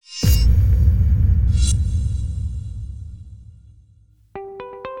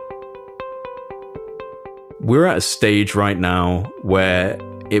we're at a stage right now where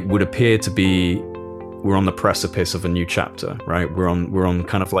it would appear to be we're on the precipice of a new chapter, right? We're on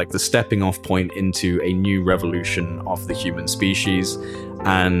kind of like the stepping off point into a new revolution of the human species.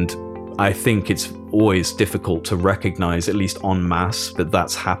 And I think it's always difficult to recognize, at least en masse, that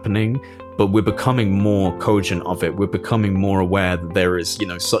that's happening. But we're becoming more cogent of it. We're becoming more aware that there is,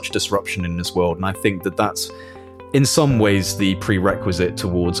 such disruption in this world. And I think that that's in some ways the prerequisite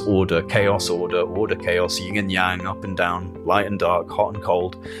towards order, chaos, order, chaos, yin and yang, up and down, light and dark, hot and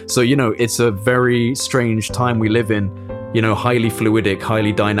cold. So, it's a very strange time we live in, highly fluidic,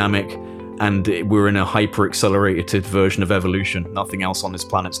 highly dynamic, and we're in a hyper-accelerated version of evolution. Nothing else on this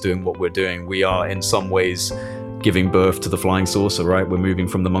planet's doing what we're doing. We are, in some ways, giving birth to the flying saucer, right? We're moving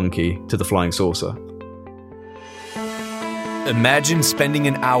from the monkey to the flying saucer. Imagine spending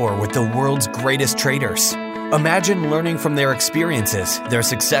an hour with the world's greatest traders. Imagine learning from their experiences, their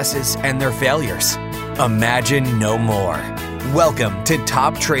successes, and their failures. Imagine no more. Welcome to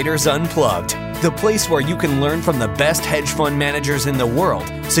Top Traders Unplugged, the place where you can learn from the best hedge fund managers in the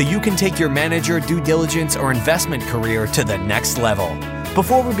world so you can take your manager, due diligence, or investment career to the next level.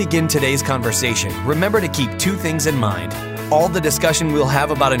 Before we begin today's conversation, remember to keep two things in mind. All the discussion we'll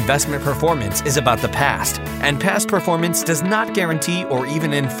have about investment performance is about the past, and past performance does not guarantee or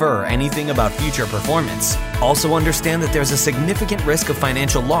even infer anything about future performance. Also understand that there's a significant risk of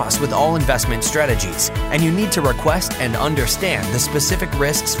financial loss with all investment strategies, and you need to request and understand the specific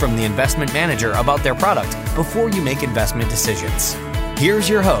risks from the investment manager about their product before you make investment decisions. Here's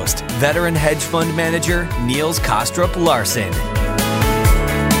your host, veteran hedge fund manager Niels Kostrup Larsen.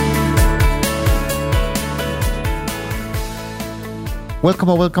 Welcome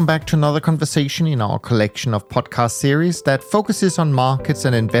or welcome back to another conversation in our collection of podcast series that focuses on markets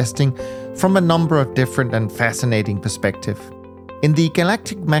and investing from a number of different and fascinating perspectives. In the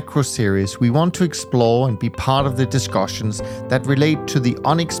Galactic Macro series, we want to explore and be part of the discussions that relate to the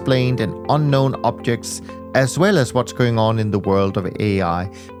unexplained and unknown objects, as well as what's going on in the world of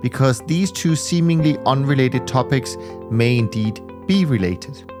AI, because these two seemingly unrelated topics may indeed be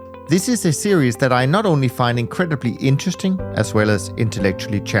related. This is a series that I not only find incredibly interesting, as well as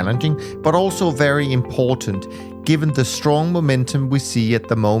intellectually challenging, but also very important, given the strong momentum we see at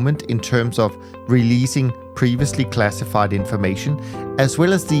the moment in terms of releasing previously classified information, as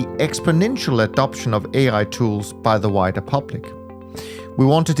well as the exponential adoption of AI tools by the wider public. We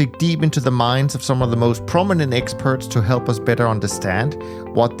want to dig deep into the minds of some of the most prominent experts to help us better understand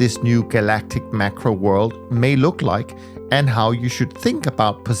what this new galactic macro world may look like and how you should think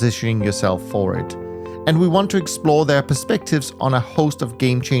about positioning yourself for it. And we want to explore their perspectives on a host of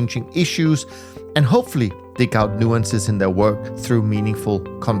game-changing issues and hopefully dig out nuances in their work through meaningful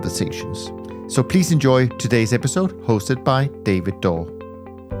conversations. So please enjoy today's episode, hosted by David Dorr.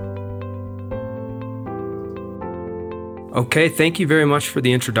 Okay, thank you very much for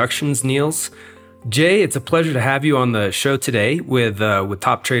the introductions, Niels. Jay, it's a pleasure to have you on the show today with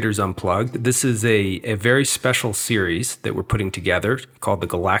Top Traders Unplugged. This is a very special series that we're putting together called the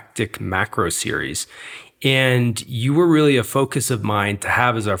Galactic Macro Series. And you were really a focus of mine to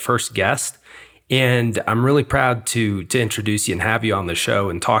have as our first guest. And I'm really proud to introduce you and have you on the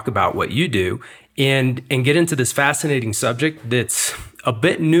show and talk about what you do and get into this fascinating subject that's a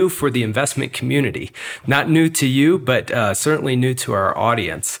bit new for the investment community. Not new to you, but certainly new to our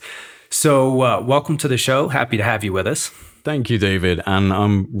audience. So welcome to the show. Happy to have you with us. Thank you, David. And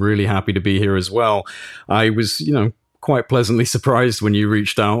I'm really happy to be here as well. I was, quite pleasantly surprised when you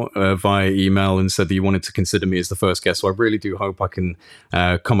reached out via email and said that you wanted to consider me as the first guest. So I really do hope I can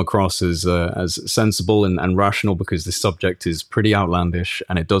come across as sensible and rational, because this subject is pretty outlandish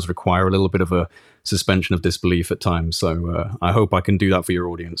and it does require a little bit of a suspension of disbelief at times. So I hope I can do that for your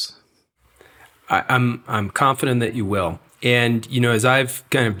audience. I'm confident that you will. And, as I've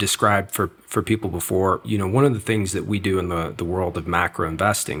kind of described for people before, one of the things that we do in the world of macro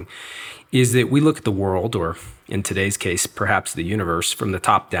investing is that we look at the world, or in today's case, perhaps the universe, from the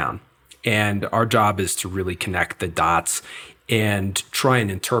top down. And our job is to really connect the dots and try and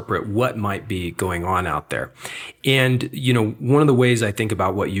interpret what might be going on out there. And, one of the ways I think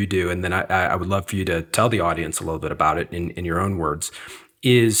about what you do, and then I would love for you to tell the audience a little bit about it in your own words,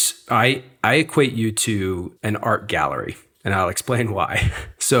 is I equate you to an art gallery. And I'll explain why.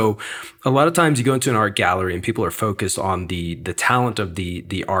 So a lot of times you go into an art gallery and people are focused on the talent of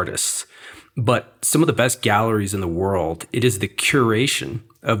the artists. But some of the best galleries in the world, it is the curation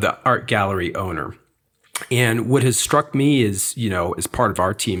of the art gallery owner. And what has struck me is, as part of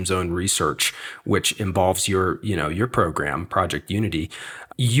our team's own research, which involves your program, Project Unity,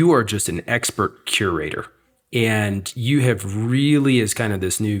 you are just an expert curator And you have really, as kind of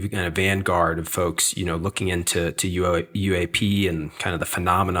this new kind of vanguard of folks, looking into UAP and kind of the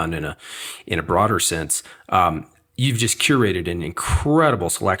phenomenon in a broader sense. You've just curated an incredible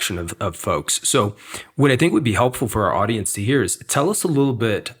selection of folks. So what I think would be helpful for our audience to hear is tell us a little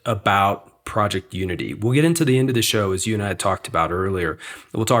bit about Project Unity. We'll get into the end of the show, as you and I had talked about earlier.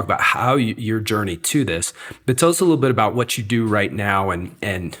 We'll talk about how your journey to this, but tell us a little bit about what you do right now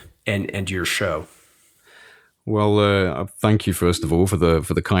and your show. Well, thank you first of all for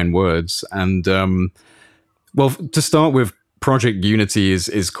the kind words. And well, to start with, Project Unity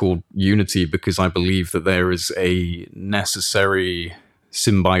is called Unity because I believe that there is a necessary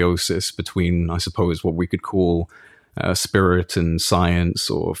symbiosis between, I suppose, what we could call spirit and science,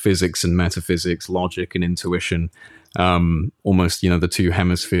 or physics and metaphysics, logic and intuition. Almost, the two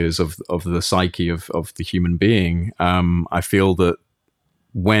hemispheres of the psyche of the human being. I feel that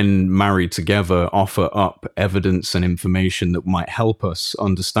when married together, offer up evidence and information that might help us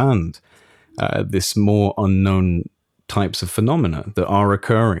understand this more unknown types of phenomena that are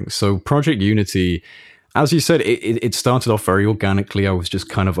occurring. So Project Unity, as you said, it started off very organically. I was just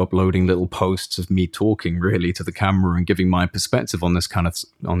kind of uploading little posts of me talking really to the camera and giving my perspective on this kind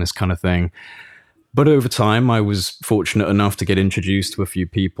of thing. But over time, I was fortunate enough to get introduced to a few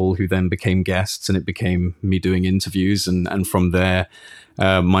people who then became guests, and it became me doing interviews. And from there,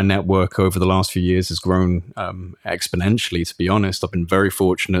 my network over the last few years has grown exponentially, to be honest. I've been very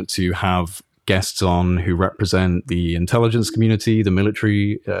fortunate to have guests on who represent the intelligence community, the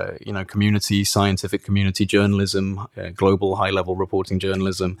military, community, scientific community, journalism, global high-level reporting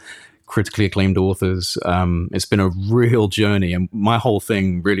journalism, critically acclaimed authors. It's been a real journey, and my whole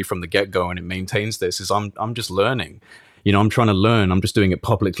thing really from the get-go, and it maintains this, is I'm just learning. I'm trying to learn. I'm just doing it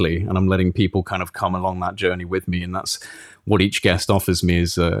publicly, and I'm letting people kind of come along that journey with me. And that's what each guest offers me,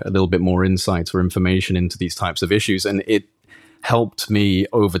 is a little bit more insight or information into these types of issues. And it helped me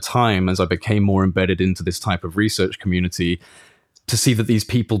over time, as I became more embedded into this type of research community, to see that these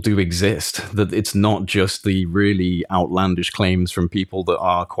people do exist, that it's not just the really outlandish claims from people that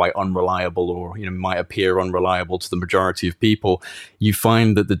are quite unreliable, or might appear unreliable to the majority of people. You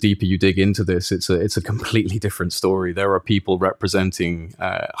find that the deeper you dig into this, it's a completely different story. There are people representing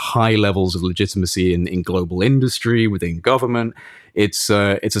high levels of legitimacy in global industry, within government. It's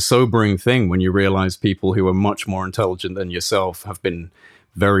a sobering thing when you realize people who are much more intelligent than yourself have been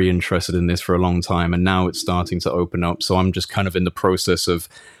very interested in this for a long time, and now it's starting to open up. So I'm just kind of in the process of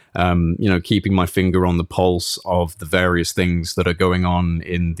keeping my finger on the pulse of the various things that are going on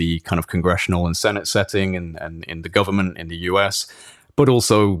in the kind of congressional and Senate setting, and in the government in the US, but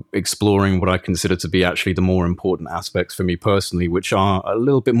also exploring what I consider to be actually the more important aspects for me personally, which are a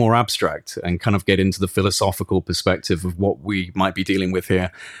little bit more abstract, and kind of get into the philosophical perspective of what we might be dealing with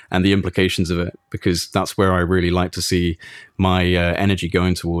here and the implications of it, because that's where I really like to see my energy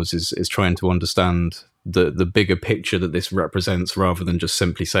going towards, is trying to understand the bigger picture that this represents, rather than just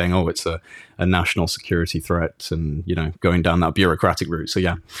simply saying, oh, it's a national security threat, and going down that bureaucratic route. So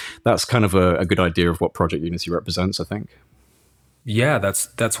yeah, that's kind of a good idea of what Project Unity represents, I think. Yeah,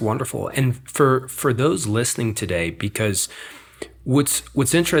 that's wonderful. And for those listening today, because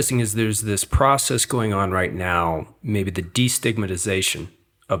what's interesting is there's this process going on right now, maybe the destigmatization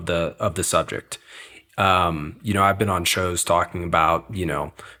of the subject. I've been on shows talking about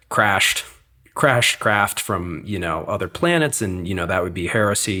crashed craft from other planets, and that would be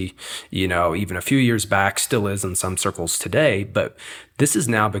heresy. Even a few years back, still is in some circles today. But this is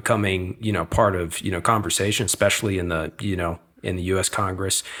now becoming part of conversation, especially in the U.S.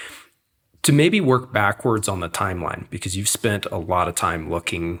 Congress, to maybe work backwards on the timeline, because you've spent a lot of time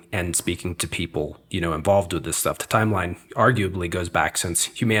looking and speaking to people, involved with this stuff. The timeline arguably goes back since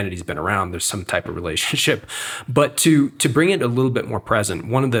humanity's been around. There's some type of relationship, but to bring it a little bit more present,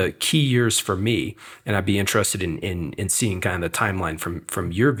 one of the key years for me, and I'd be interested in seeing kind of the timeline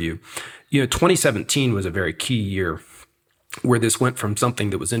from your view, 2017 was a very key year, where this went from something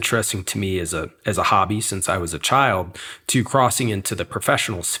that was interesting to me as a hobby since I was a child, to crossing into the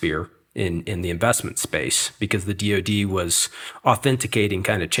professional sphere in the investment space, because the DoD was authenticating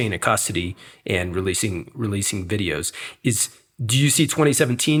kind of chain of custody and releasing videos. Do you see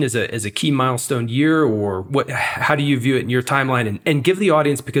 2017 as a key milestone year, or what? How do you view it in your timeline? And give the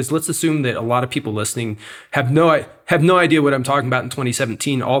audience, because let's assume that a lot of people listening have no idea what I'm talking about in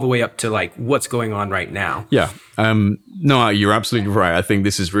 2017, all the way up to like what's going on right now. Yeah. No, you're absolutely right. I think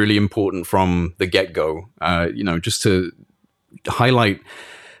this is really important from the get-go, just to highlight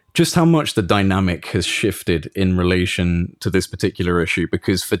just how much the dynamic has shifted in relation to this particular issue,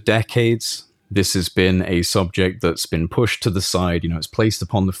 because for decades, This has been a subject that's been pushed to the side. It's placed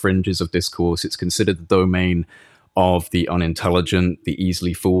upon the fringes of discourse. It's considered the domain of the unintelligent, the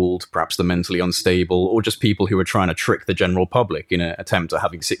easily fooled, perhaps the mentally unstable, or just people who are trying to trick the general public in an attempt at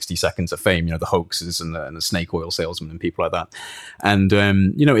having 60 seconds of fame, the hoaxes and the snake oil salesmen and people like that. And,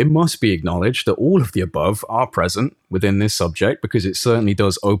 it must be acknowledged that all of the above are present within this subject, because it certainly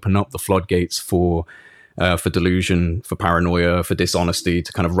does open up the floodgates for delusion, for paranoia, for dishonesty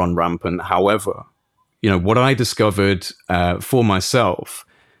to kind of run rampant. However, what I discovered for myself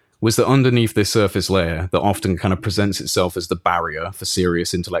was that underneath this surface layer that often kind of presents itself as the barrier for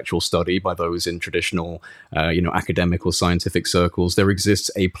serious intellectual study by those in traditional, academic or scientific circles, there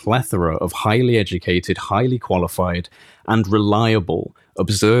exists a plethora of highly educated, highly qualified, and reliable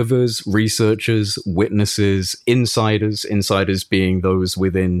observers, researchers, witnesses, insiders being those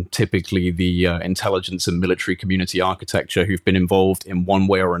within typically the intelligence and military community architecture who've been involved in one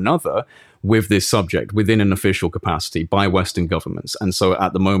way or another with this subject within an official capacity by Western governments. And so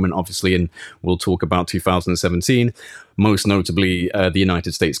at the moment, obviously, and we'll talk about 2017, most notably the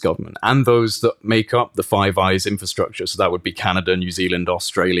United States government and those that make up the Five Eyes infrastructure. So that would be Canada, New Zealand,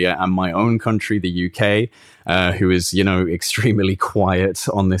 Australia, and my own country, the UK, who is, extremely quiet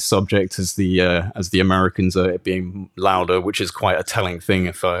on this subject as the Americans are being louder, which is quite a telling thing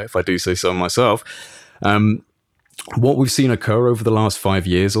if I do say so myself. What we've seen occur over the last 5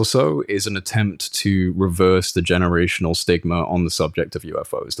 years or so is an attempt to reverse the generational stigma on the subject of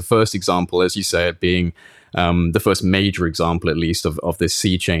UFOs. The first example, as you said, being the first major example, at least, of this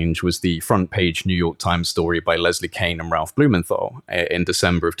sea change was the front page New York Times story by Leslie Kean and Ralph Blumenthal in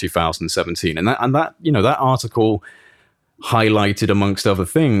December of 2017. And that article highlighted, amongst other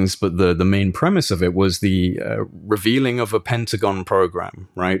things, but the main premise of it was the revealing of a Pentagon program,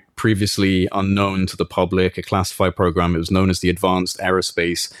 right? Previously unknown to the public, a classified program. It was known as the Advanced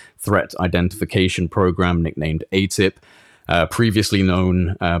Aerospace Threat Identification Program, nicknamed ATIP. Previously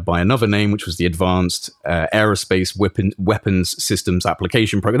known by another name, which was the Advanced Aerospace Weapons Systems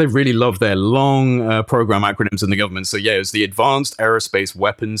Application Program. They really love their long program acronyms in the government. So yeah, it was the Advanced Aerospace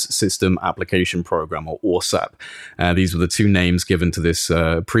Weapons System Application Program, or ORSAP. These were the two names given to this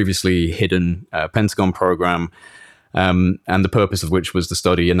previously hidden Pentagon program. And the purpose of which was the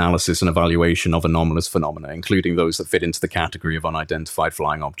study, analysis, and evaluation of anomalous phenomena, including those that fit into the category of unidentified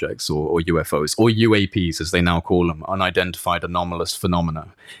flying objects, or UFOs, or UAPs, as they now call them, unidentified anomalous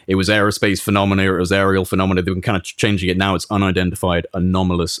phenomena. It was aerospace phenomena, it was aerial phenomena. They've been kind of changing it now. It's unidentified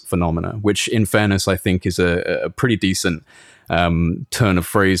anomalous phenomena, which, in fairness, I think is a pretty decent turn of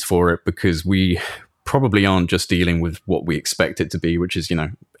phrase for it, because we probably aren't just dealing with what we expect it to be, which is,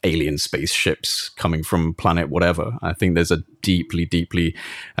 alien spaceships coming from planet whatever. I think there's a deeply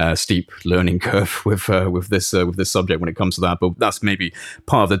steep learning curve with this subject when it comes to that. But that's maybe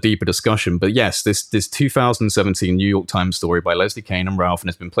part of the deeper discussion. But yes, this 2017 New York Times story by Leslie Kean and Ralph, and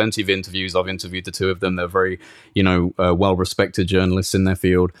there's been plenty of interviews. I've interviewed the two of them. They're very well-respected journalists in their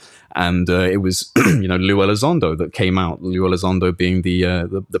field. And it was Lou Elizondo that came out. Lou Elizondo being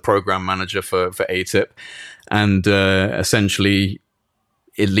the program manager for ATIP, and essentially,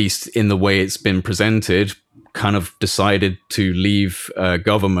 at least in the way it's been presented, kind of decided to leave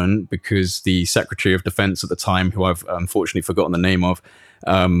government because the Secretary of Defense at the time, who I've unfortunately forgotten the name of,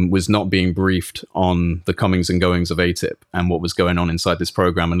 was not being briefed on the comings and goings of ATIP and what was going on inside this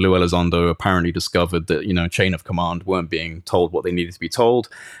program. And Lou Elizondo apparently discovered that, chain of command weren't being told what they needed to be told.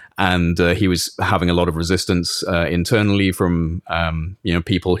 And he was having a lot of resistance internally from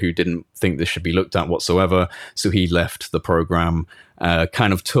people who didn't think this should be looked at whatsoever. So he left the program,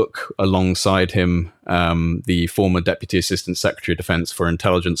 kind of took alongside him the former Deputy Assistant Secretary of Defense for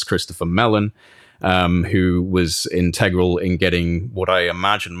Intelligence, Christopher Mellon, who was integral in getting what I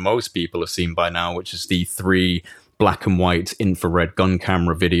imagine most people have seen by now, which is the 3 black and white infrared gun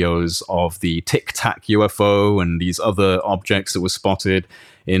camera videos of the Tic Tac UFO and these other objects that were spotted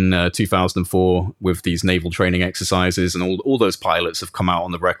in 2004 with these naval training exercises. And all those pilots have come out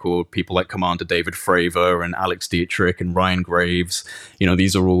on the record, people like Commander David Fravor and Alex Dietrich and Ryan Graves.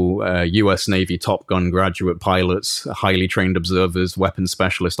 These are all US Navy Top Gun graduate pilots, highly trained observers, weapons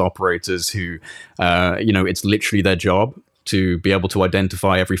specialist operators who, it's literally their job to be able to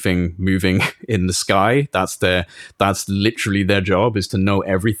identify everything moving in the sky. That's literally their job, is to know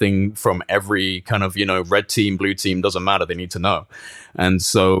everything from every kind of, red team, blue team, doesn't matter. They need to know. And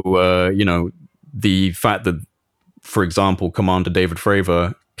so, the fact that, for example, Commander David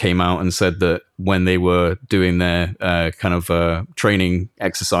Fravor came out and said that when they were doing their training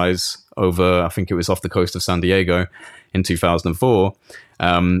exercise over, I think it was off the coast of San Diego in 2004,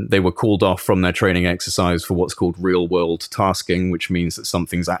 they were called off from their training exercise for what's called real world tasking, which means that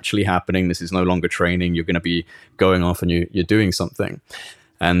something's actually happening. This is no longer training. You're going to be going off and you're doing something.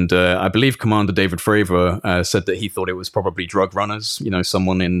 And I believe Commander David Fravor said that he thought it was probably drug runners,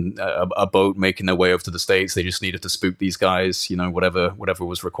 someone in a boat making their way over to the States. They just needed to spook these guys, whatever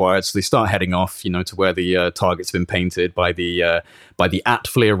was required. So they start heading off, to where the target's been painted by the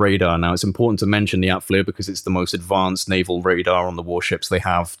AT-FLIR radar. Now, it's important to mention the AT-FLIR because it's the most advanced naval radar on the warships they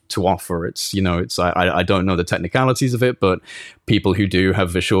have to offer. I don't know the technicalities of it, but people who do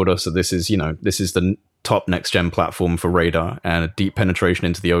have assured us that this is the top next gen platform for radar and a deep penetration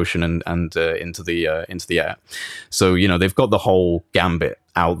into the ocean and into the air. So they've got the whole gambit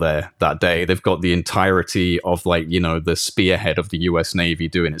out there that day. They've got the entirety of the spearhead of the US Navy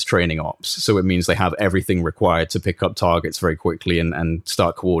doing its training ops. So it means they have everything required to pick up targets very quickly and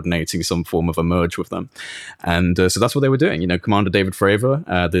start coordinating some form of a merge with them. And so that's what they were doing. Commander David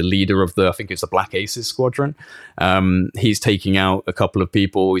Fravor, the leader of I think it's the Black Aces squadron, he's taking out a couple of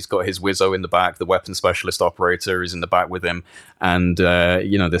people. He's got his Wizzo in the back, the weapons specialist operator is in the back with him. And,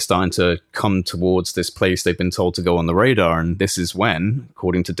 they're starting to come towards this place they've been told to go on the radar. And this is when,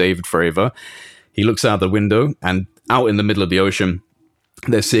 according to David Fravor, he looks out the window and out in the middle of the ocean,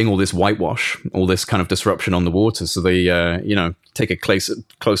 they're seeing all this whitewash, all this kind of disruption on the water. So they, take a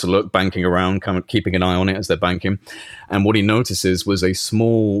closer look, banking around, kind of keeping an eye on it as they're banking. And what he notices was a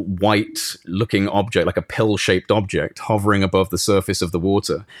small white-looking object, like a pill-shaped object, hovering above the surface of the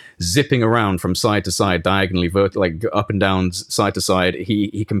water, zipping around from side to side, diagonally, like up and down, side to side.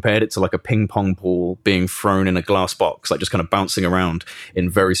 He compared it to like a ping-pong ball being thrown in a glass box, like just kind of bouncing around in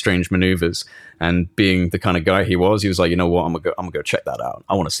very strange maneuvers. And being the kind of guy he was like, you know what, I'm gonna go check that out.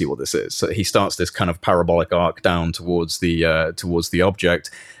 I want to see what this is. So he starts this kind of parabolic arc down towards the object.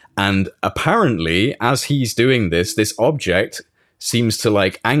 And apparently, as he's doing this object seems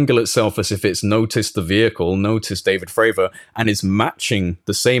to angle itself as if it's noticed the vehicle, noticed David Fravor, and is matching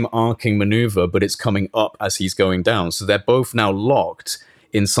the same arcing maneuver, but it's coming up as he's going down. So they're both now locked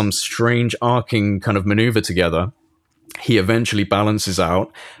in some strange arcing kind of maneuver together. He eventually balances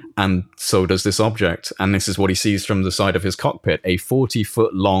out, and so does this object. And this is what he sees from the side of his cockpit, a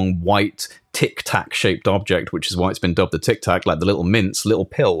 40-foot long white tic-tac shaped object, which is why it's been dubbed the tic-tac, like the little mince, little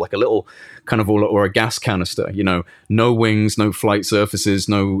pill, like a little kind of, or a gas canister, no wings, no flight surfaces,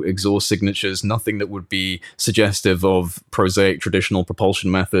 no exhaust signatures, nothing that would be suggestive of prosaic traditional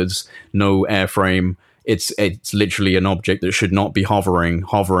propulsion methods, no airframe. It's literally an object that should not be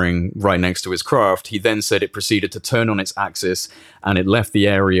hovering right next to his craft. He then said it proceeded to turn on its axis and it left the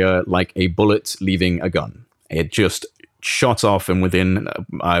area like a bullet leaving a gun. It just shot off, and within,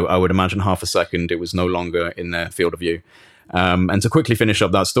 I would imagine, half a second, it was no longer in their field of view. And to quickly finish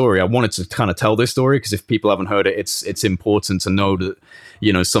up that story, I wanted to kind of tell this story because if people haven't heard it, it's important to know that,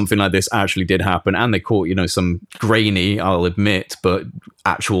 something like this actually did happen, and they caught, some grainy, I'll admit, but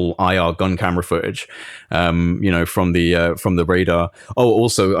actual IR gun camera footage, from the radar. Oh,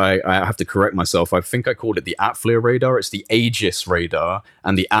 also, I have to correct myself. I think I called it the AT-FLIR radar. It's the Aegis radar,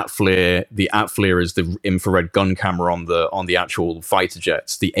 and the AT-FLIR is the infrared gun camera on the actual fighter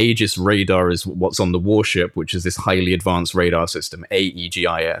jets. The Aegis radar is what's on the warship, which is this highly advanced radar system,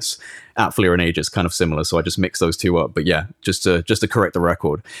 AEGIS. AT-FLIR and Aegis kind of similar, so I just mixed those two up. But yeah, just to correct the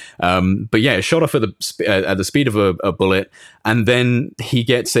record. But yeah, it shot off at the speed of a bullet, and then he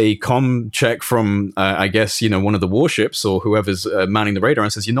gets a comm check from I guess one of the warships or whoever's manning the radar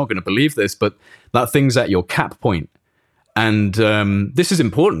and says, "You're not going to believe this, but that thing's at your cap point." And this is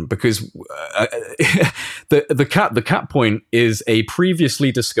important because the cap point is a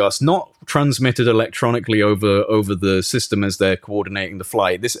previously discussed, not transmitted electronically over the system as they're coordinating the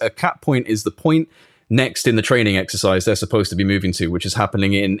flight. A cap point is the point next in the training exercise they're supposed to be moving to, which is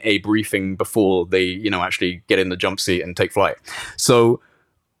happening in a briefing before they actually get in the jump seat and take flight. So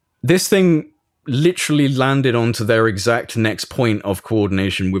this thing literally landed onto their exact next point of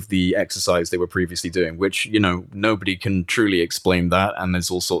coordination with the exercise they were previously doing, which nobody can truly explain that, and there's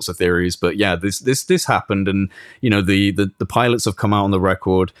all sorts of theories. But yeah, this happened, and the pilots have come out on the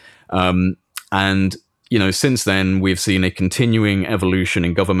record, and since then, we've seen a continuing evolution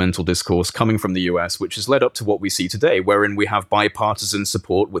in governmental discourse coming from the US, which has led up to what we see today, wherein we have bipartisan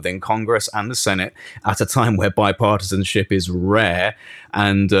support within Congress and the Senate at a time where bipartisanship is rare.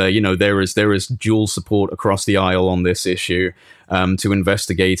 And, there is dual support across the aisle on this issue to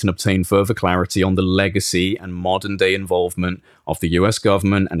investigate and obtain further clarity on the legacy and modern day involvement of the US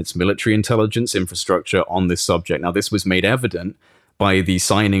government and its military intelligence infrastructure on this subject. Now, this was made evident by the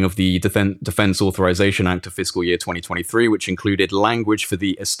signing of the Defense Authorization Act of fiscal year 2023, which included language for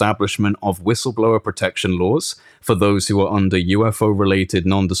the establishment of whistleblower protection laws for those who are under UFO-related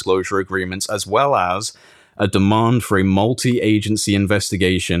non-disclosure agreements, as well as a demand for a multi-agency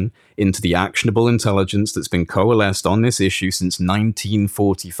investigation into the actionable intelligence that's been coalesced on this issue since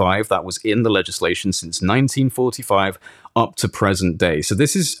 1945. That was in the legislation since 1945 up to present day. So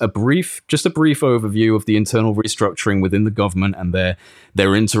this is just a brief overview of the internal restructuring within the government and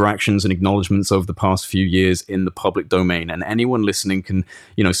their interactions and acknowledgements over the past few years in the public domain. And anyone listening can,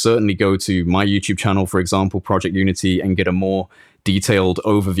 certainly go to my YouTube channel, for example, Project Unity, and get a more detailed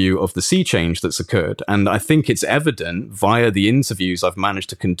overview of the sea change that's occurred. And I think it's evident via the interviews I've managed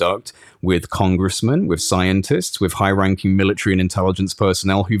to conduct with congressmen, with scientists, with high-ranking military and intelligence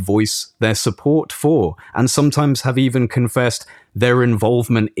personnel who voice their support for, and sometimes have even confessed their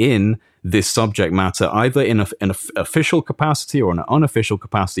involvement in this subject matter, either in an official capacity or an unofficial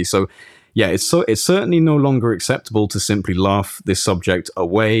capacity. So yeah, it's certainly no longer acceptable to simply laugh this subject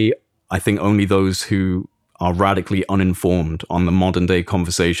away. I think only those who are radically uninformed on the modern day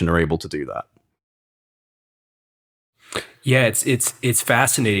conversation are able to do that. Yeah, it's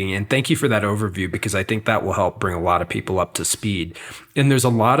fascinating, and thank you for that overview, because I think that will help bring a lot of people up to speed. And there's a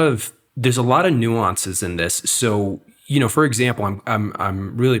lot of nuances in this. So, for example,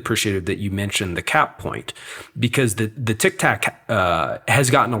 I'm really appreciative that you mentioned the cap point, because the Tic Tac has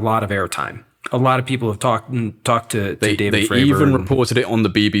gotten a lot of airtime. A lot of people have talked to David Fravor. They even reported it on the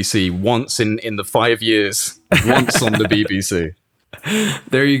BBC once in the 5 years, once on the BBC.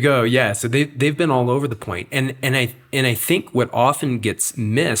 There you go. Yeah. So they've been all over the point. And I think what often gets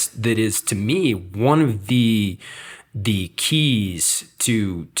missed, that is, to me, one of the keys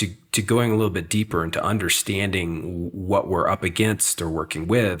to going a little bit deeper into understanding what we're up against or working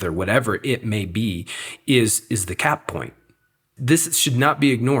with or whatever it may be, is the cap point. This should not be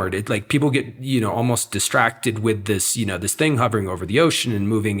ignored. It, like, people get, almost distracted with this, this thing hovering over the ocean and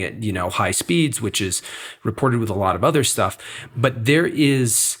moving at, high speeds, which is reported with a lot of other stuff. But there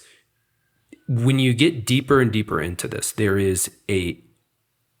is, when you get deeper and deeper into this, there is a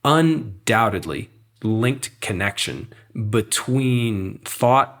undoubtedly linked connection between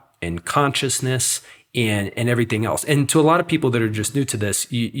thought and consciousness and everything else. And to a lot of people that are just new to this,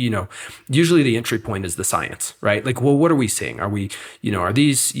 usually the entry point is the science, right? Like, well, what are we seeing? Are we, are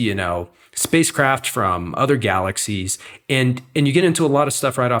these, spacecraft from other galaxies? And you get into a lot of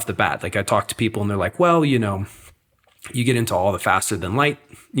stuff right off the bat. Like, I talk to people and they're like, well, you get into all the faster than light,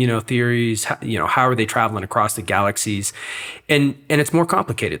 theories, how are they traveling across the galaxies? And it's more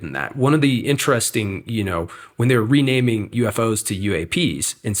complicated than that. One of the interesting, when they were renaming UFOs to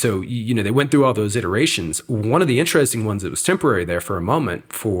UAPs, and so, they went through all those iterations. One of the interesting ones that was temporary there for a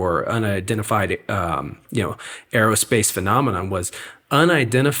moment for unidentified, aerospace phenomenon was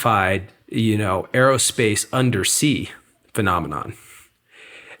unidentified, aerospace undersea phenomenon.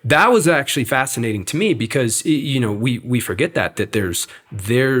 That was actually fascinating to me, because, we forget that there's,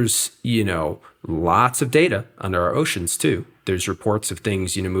 lots of data under our oceans too. There's reports of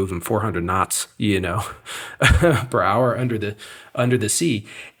things, moving 400 knots, per hour under the sea.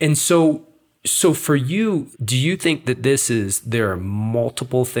 And so for you, do you think that there are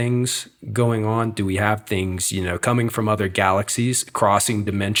multiple things going on? Do we have things, coming from other galaxies, crossing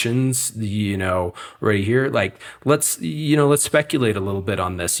dimensions, right here? Like, let's speculate a little bit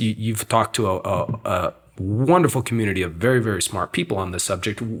on this. You've talked to a wonderful community of very, very smart people on this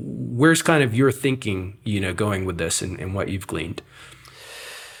subject. Where's kind of your thinking, going with this and what you've gleaned?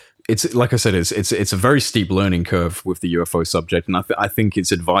 It's like I said, it's a very steep learning curve with the UFO subject, and I think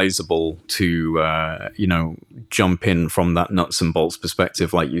it's advisable to jump in from that nuts and bolts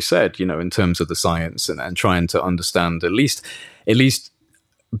perspective, like you said, in terms of the science and trying to understand at least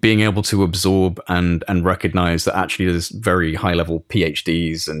being able to absorb and recognize that actually there's very high level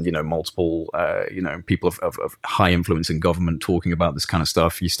PhDs and multiple people of high influence in government talking about this kind of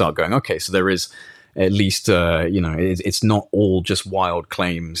stuff. You start going, okay, so there is at least it's not all just wild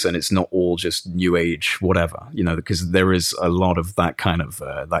claims, and it's not all just new age whatever, because there is a lot of that kind of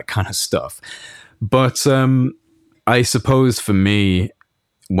stuff. But I suppose for me,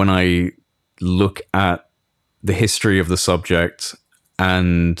 when I look at the history of the subject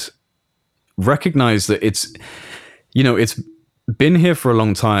and recognize that it's been here for a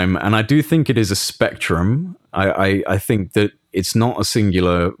long time, and I do think it is a spectrum. I think that it's not a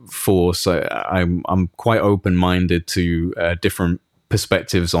singular force. I'm quite open-minded to different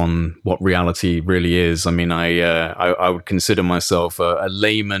perspectives on what reality really is. I mean, I would consider myself a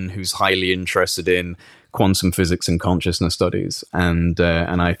layman who's highly interested in quantum physics and consciousness studies. And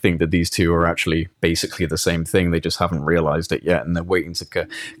I think that these two are actually basically the same thing. They just haven't realized it yet, and they're waiting to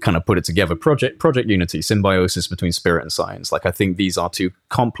kind of put it together. Project Unity, symbiosis between spirit and science. Like, I think these are two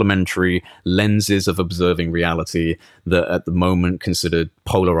complementary lenses of observing reality that at the moment considered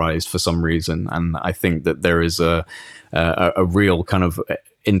polarized for some reason. And I think that there is a real kind of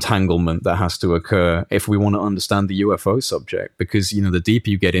entanglement that has to occur if we want to understand the UFO subject, because the deeper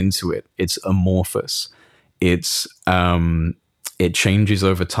you get into it, it's amorphous. It changes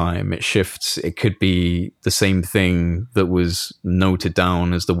over time. It shifts. It could be the same thing that was noted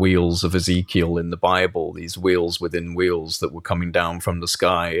down as the wheels of Ezekiel in the Bible, these wheels within wheels that were coming down from the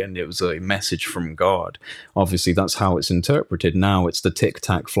sky, and it was a message from God. Obviously, that's how it's interpreted. Now it's the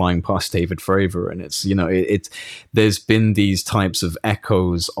tic-tac flying past David Fravor, and it's, there's been these types of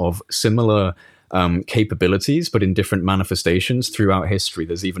echoes of similar capabilities, but in different manifestations throughout history.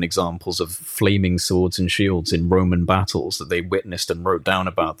 There's even examples of flaming swords and shields in Roman battles that they witnessed and wrote down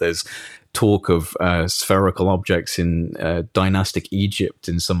about. There's talk of spherical objects in dynastic Egypt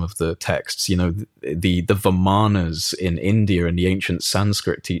in some of the texts. The Vimanas in India and the ancient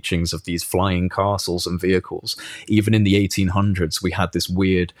Sanskrit teachings of these flying castles and vehicles. Even in the 1800s, we had this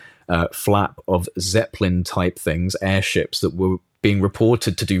weird flap of Zeppelin type things, airships that were being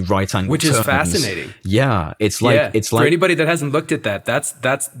reported to do right angle which turns. is fascinating. Yeah, it's like for anybody that hasn't looked at that,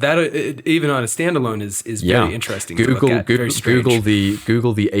 that even on a standalone is very interesting. Google to look at. Very strange.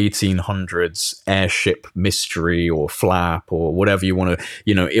 Google the 1800s airship mystery or flap or whatever you want to.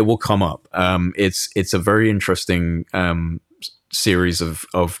 It will come up. It's a very interesting series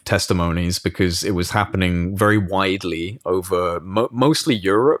of testimonies, because it was happening very widely over mostly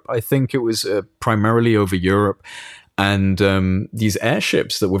Europe. I think it was primarily over Europe. And these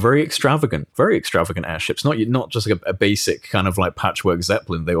airships that were very extravagant airships, not just like a basic kind of like patchwork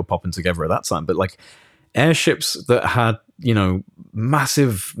Zeppelin they were popping together at that time, but like airships that had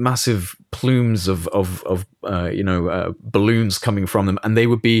massive plumes of balloons coming from them, and they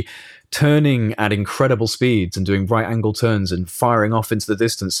would be turning at incredible speeds and doing right angle turns and firing off into the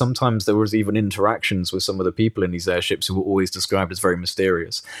distance. Sometimes there was even interactions with some of the people in these airships who were always described as very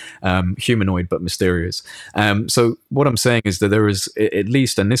mysterious, humanoid but mysterious. So what I'm saying is that there is at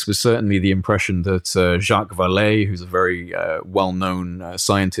least, and this was certainly the impression that Jacques Vallée, who's a very well-known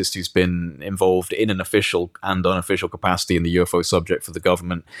scientist who's been involved in an official and unofficial capacity in the UFO subject for the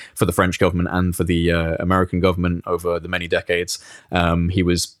government, for the French government and for the American government over the many decades. He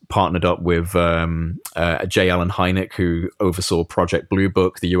was partnered up with J. Allen Hynek, who oversaw Project Blue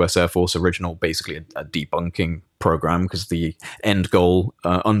Book, the US Air Force original, basically a debunking program, because the end goal,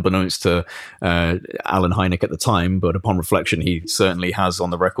 unbeknownst to Allen Hynek at the time, but upon reflection, he certainly has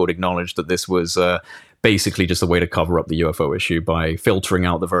on the record acknowledged that this was basically just a way to cover up the UFO issue by filtering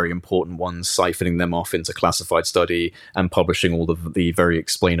out the very important ones, siphoning them off into classified study, and publishing all of the very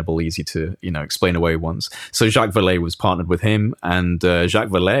explainable, easy to explain away ones. So Jacques Vallée was partnered with him, and Jacques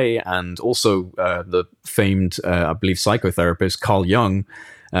Vallée, and also the famed, I believe, psychotherapist Carl Jung.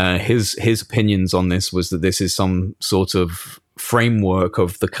 His opinions on this was that this is some sort of framework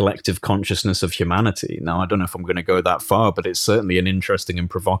of the collective consciousness of humanity. Now, I don't know if I'm going to go that far, but it's certainly an interesting and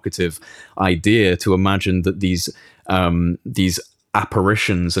provocative idea to imagine that these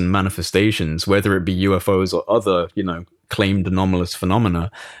apparitions and manifestations, whether it be UFOs or other, claimed anomalous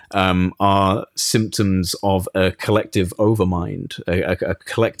phenomena, are symptoms of a collective overmind, a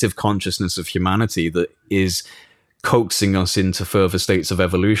collective consciousness of humanity that is coaxing us into further states of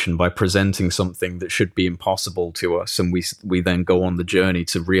evolution by presenting something that should be impossible to us, and we then go on the journey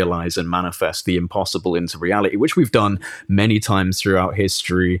to realize and manifest the impossible into reality, which we've done many times throughout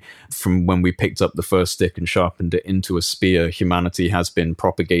history. From when we picked up the first stick and sharpened it into a spear, humanity has been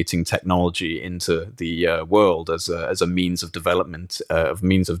propagating technology into the world as a means of development,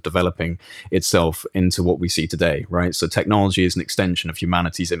 means of developing itself into what we see today, right? So technology is an extension of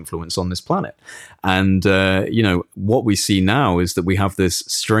humanity's influence on this planet, and what we see now is that we have this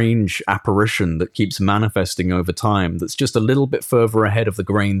strange apparition that keeps manifesting over time that's just a little bit further ahead of the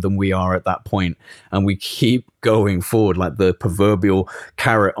grain than we are at that point. And we keep going forward like the proverbial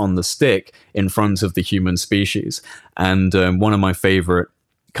carrot on the stick in front of the human species. And one of my favorite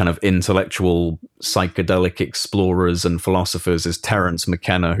kind of intellectual psychedelic explorers and philosophers is Terence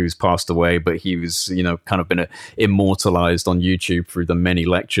McKenna, who's passed away, but he was, kind of been immortalized on YouTube through the many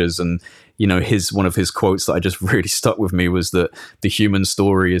lectures. And one of his quotes that I just really stuck with me was that the human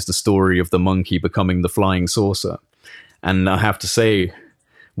story is the story of the monkey becoming the flying saucer. And I have to say,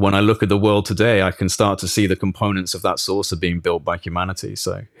 when I look at the world today, I can start to see the components of that saucer being built by humanity.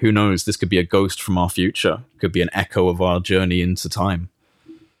 So who knows? This could be a ghost from our future. It could be an echo of our journey into time.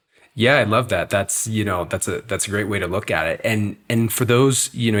 Yeah, I love that. That's that's a great way to look at it. And for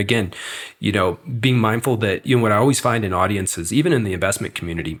those, again, being mindful that, what I always find in audiences, even in the investment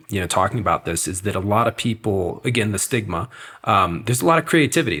community, talking about this, is that a lot of people, again, the stigma, there's a lot of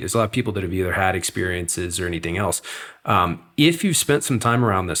creativity. There's a lot of people that have either had experiences or anything else. If you've spent some time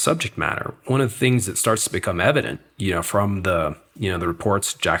around this subject matter, one of the things that starts to become evident, from the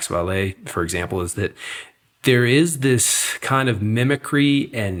reports, Jacques Vallée, for example, is that there is this kind of mimicry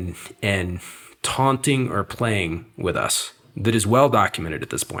and taunting or playing with us that is well documented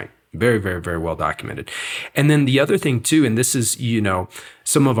at this point. Very, very, very well documented. And then the other thing too, and this is,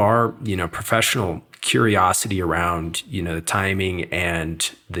 some of our, professional curiosity around, the timing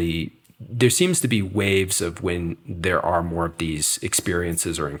and there seems to be waves of when there are more of these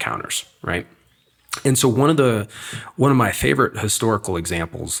experiences or encounters, right? And so one of my favorite historical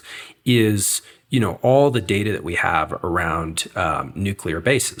examples is, all the data that we have around nuclear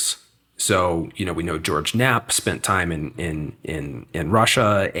bases. So, we know George Knapp spent time in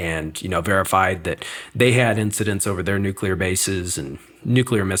Russia and, verified that they had incidents over their nuclear bases and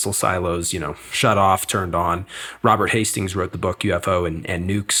nuclear missile silos, shut off, turned on. Robert Hastings wrote the book UFO and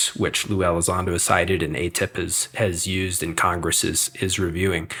Nukes, which Lou Elizondo has cited and ATIP has used and Congress is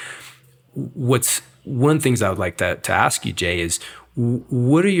reviewing. One of the things I would like to ask you, Jay, is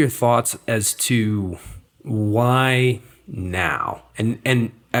what are your thoughts as to why now?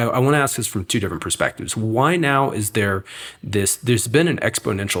 And I want to ask this from two different perspectives. Why now is there's been an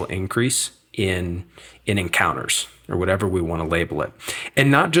exponential increase in encounters, or whatever we want to label it.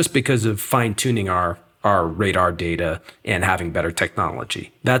 And not just because of fine tuning our radar data and having better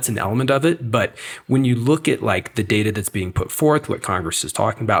technology. That's an element of it. But when you look at like the data that's being put forth, what Congress is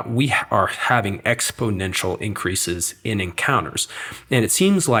talking about, we are having exponential increases in encounters. And it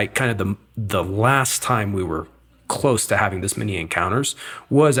seems like kind of the last time we were close to having this many encounters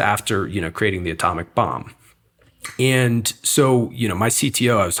was after, creating the atomic bomb. And so, my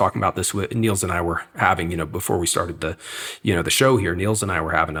CTO, I was talking about this with Niels and I were having, before we started the show here, Niels and I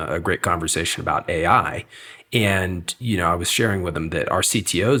were having a great conversation about AI. And, I was sharing with him that our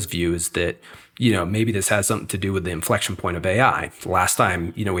CTO's view is that, maybe this has something to do with the inflection point of AI. The last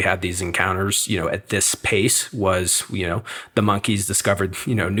time, we had these encounters, at this pace was, the monkeys discovered,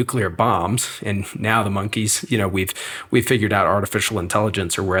 nuclear bombs. And now the monkeys, we've figured out artificial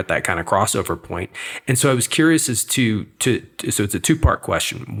intelligence, or we're at that kind of crossover point. And so I was curious as so it's a two-part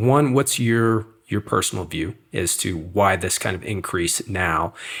question. One, what's your personal view as to why this kind of increase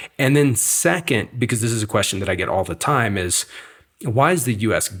now? And then second, because this is a question that I get all the time, is why is the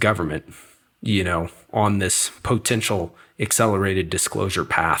U.S. government, on this potential accelerated disclosure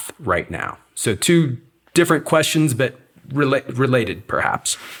path right now? So two different questions, but related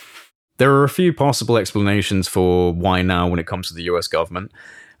perhaps. There are a few possible explanations for why now when it comes to the US government.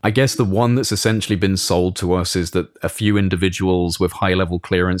 I guess the one that's essentially been sold to us is that a few individuals with high-level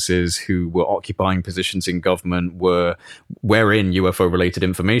clearances who were occupying positions in government wherein UFO-related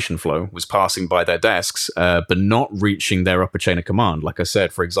information flow was passing by their desks, but not reaching their upper chain of command. Like I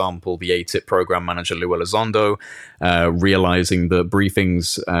said, for example, the ATIP program manager, Lou Elizondo, realizing that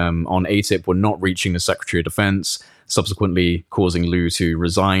briefings on ATIP were not reaching the Secretary of Defense, subsequently causing Lou to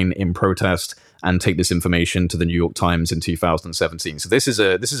resign in protest and take this information to the New York Times in 2017. So this is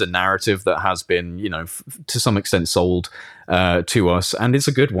a narrative that has been, to some extent sold to us, and it's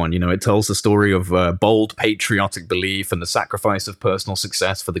a good one. It tells the story of bold patriotic belief and the sacrifice of personal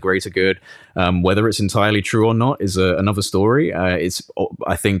success for the greater good. Whether it's entirely true or not is another story.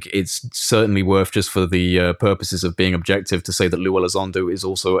 I think it's certainly worth, just for the purposes of being objective, to say that Lou Elizondo is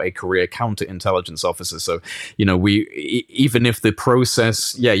also a career counterintelligence officer. So, even if the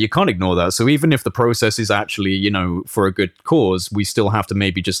process, you can't ignore that. So even if the process is actually, for a good cause, we still have to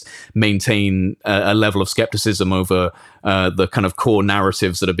maybe just maintain a level of skepticism over the kind of core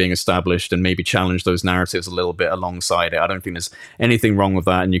narratives that are being established, and maybe challenge those narratives a little bit alongside it. I don't think there's anything wrong with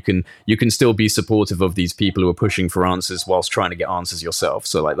that, and you can still be supportive of these people who are pushing for answers whilst trying to get answers yourself.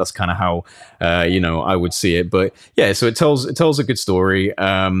 So like that's kind of how I would see it. But yeah, so it tells a good story.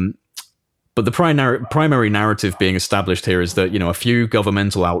 But the primary narrative being established here is that, a few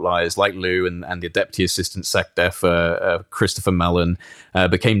governmental outliers like Lou and the Deputy Assistant SecDef, Christopher Mellon,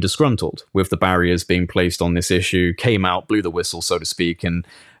 became disgruntled with the barriers being placed on this issue, came out, blew the whistle, so to speak. And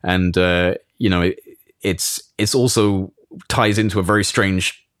it's also ties into a very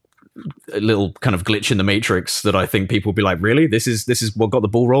strange little kind of glitch in the matrix that I think people will be like, really? This is what got the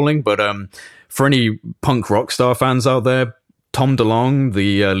ball rolling? But for any punk rock star fans out there, Tom DeLonge,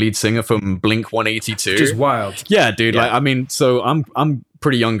 the lead singer from Blink-182, which is wild. Yeah, dude. Yeah. So I'm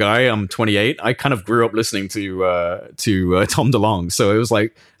pretty young guy. I'm 28. I kind of grew up listening to Tom DeLonge. So it was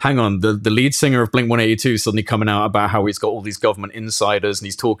like, hang on, the lead singer of Blink-182 suddenly coming out about how he's got all these government insiders and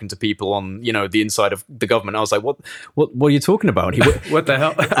he's talking to people on, you know, the inside of the government. I was like, what are you talking about? What the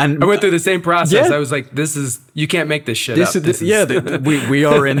hell? And I went through the same process. Yeah. I was like, you can't make this shit up. We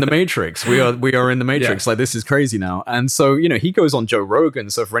are in the Matrix. We are in the Matrix. Yeah. Like, this is crazy now. And so, you know, he goes on Joe Rogan.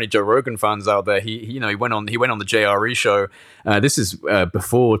 So for any Joe Rogan fans out there, he went on the JRE show. This is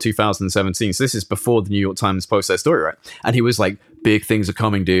before 2017. So this is before the New York Times post their story, right? And he was like, big things are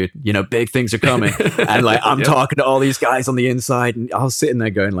coming, dude. You know, big things are coming. And like, I'm talking to all these guys on the inside, and I was sitting there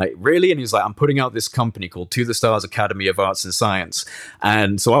going like, really? And he was like, I'm putting out this company called To the Stars Academy of Arts and Science.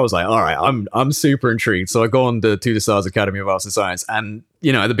 And so I was like, all right, I'm super intrigued. So I go on to the Stars Academy of Arts and Science, and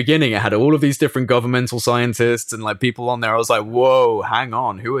you know, at the beginning, it had all of these different governmental scientists and like people on there. I was like, whoa, hang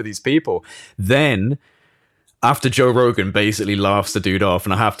on, who are these people? Then, after Joe Rogan basically laughs the dude off,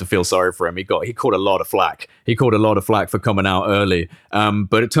 and I have to feel sorry for him. He caught a lot of flack. He caught a lot of flack for coming out early.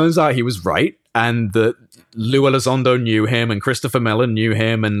 But it turns out he was right, and that Lou Elizondo knew him, and Christopher Mellon knew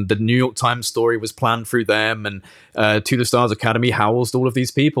him, and the New York Times story was planned through them, and To the Stars Academy housed all of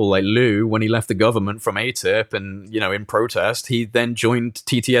these people. Like Lou, when he left the government from ATIP and, you know, in protest, he then joined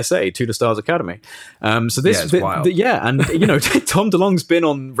TTSA, To the Stars Academy. So this, it's wild. And, you know, Tom DeLonge's been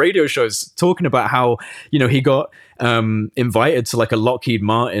on radio shows talking about how, you know, he got invited to like a Lockheed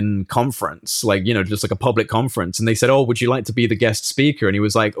Martin conference, like, you know, just like a public conference. And they said, oh, would you like to be the guest speaker? And he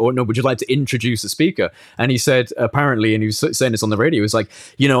was like, oh, no, would you like to introduce a speaker? And he said, apparently, and he was saying this on the radio, he was like,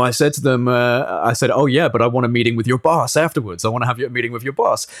 you know, I said to them, oh, yeah, but I want a meeting with your boss afterwards. I want to have a meeting with your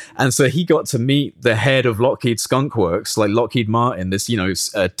boss. And so he got to meet the head of Lockheed Skunk Works, like Lockheed Martin, this, you know,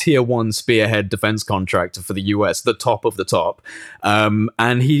 tier 1 spearhead defense contractor for the US, the top of the top.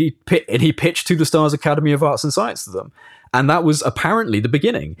 And he pitched To the Stars Academy of Arts and Science to them. And that was apparently the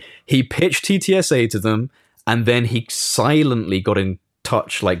beginning. He pitched TTSA to them, and then he silently got in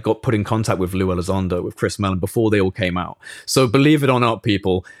touch, like got put in contact with Lou Elizondo, with Chris Mellon, before they all came out. So believe it or not,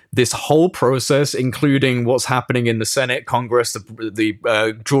 people, this whole process, including what's happening in the Senate, Congress,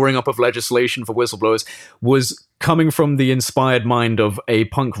 the drawing up of legislation for whistleblowers, was coming from the inspired mind of a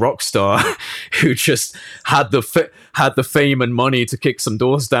punk rock star who just had the fame and money to kick some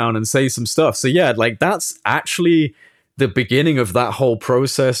doors down and say some stuff. So yeah, like that's actually the beginning of that whole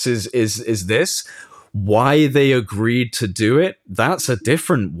process. Is this why they agreed to do it? That's a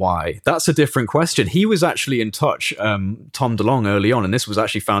different why. That's a different question. He was actually in touch, Tom DeLonge, early on, and this was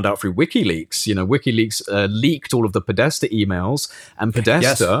actually found out through WikiLeaks. You know, WikiLeaks leaked all of the Podesta emails, and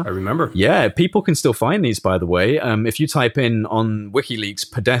Podesta... Yes, I remember. Yeah, people can still find these, by the way. If you type in on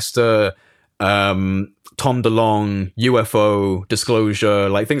WikiLeaks, Podesta... Tom DeLonge, UFO disclosure,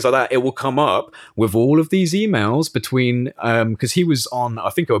 like things like that, it will come up with all of these emails between, because he was on, I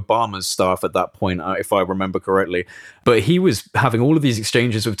think, Obama's staff at that point, if I remember correctly. But he was having all of these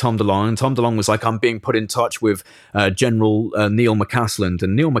exchanges with Tom DeLonge, and Tom DeLonge was like, I'm being put in touch with General Neil McCaslin.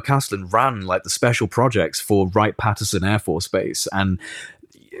 And Neil McCaslin ran like the special projects for Wright-Patterson Air Force Base. And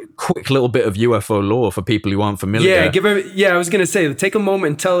quick little bit of UFO lore for people who aren't familiar. I was going to say, take a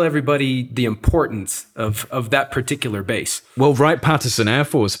moment and tell everybody the importance of that particular base. Well, Wright-Patterson Air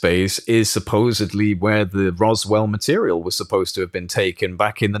Force Base is supposedly where the Roswell material was supposed to have been taken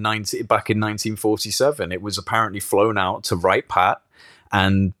back in 1947. It was apparently flown out to Wright-Pat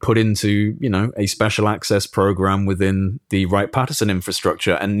and put into, you know, a special access program within the Wright-Patterson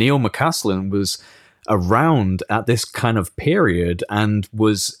infrastructure. And Neil McCaslin was around at this kind of period and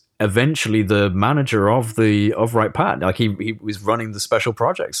was eventually the manager of Wright-Pat. Like he was running the special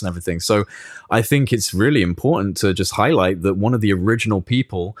projects and everything. So I think it's really important to just highlight that one of the original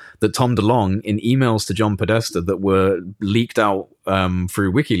people that Tom DeLonge, in emails to John Podesta that were leaked out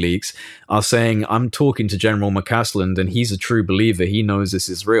through WikiLeaks, are saying, I'm talking to General McCaslin and he's a true believer. He knows this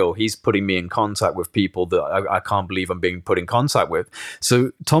is real. He's putting me in contact with people that I can't believe I'm being put in contact with.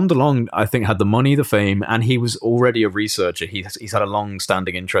 So Tom DeLonge, I think, had the money, the fame, and he was already a researcher. He's had a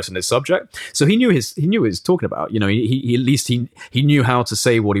long-standing interest in this subject. So he knew what he was talking about. You know, he at least he knew how to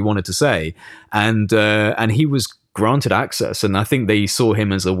say what he wanted to say. And he was granted access. And I think they saw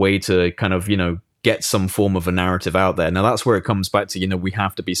him as a way to kind of, you know, get some form of a narrative out there. Now that's where it comes back to, you know, we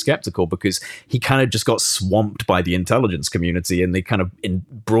have to be skeptical, because he kind of just got swamped by the intelligence community, and they kind of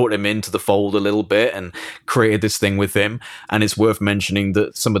brought him into the fold a little bit and created this thing with him. And it's worth mentioning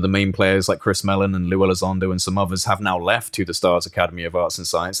that some of the main players like Chris Mellon and Lou Elizondo and some others have now left To the Stars Academy of Arts and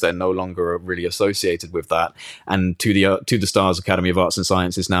Science. They're no longer really associated with that. And To the Stars Academy of Arts and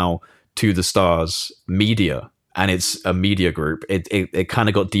Science is now To the Stars Media. And it's a media group. It kind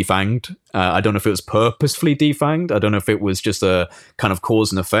of got defanged I don't know if it was purposefully defanged. I don't know if it was just a kind of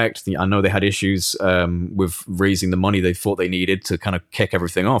cause and effect. I know they had issues with raising the money they thought they needed to kind of kick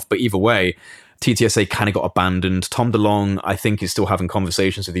everything off. But either way, TTSA kind of got abandoned. Tom DeLonge, I think, is still having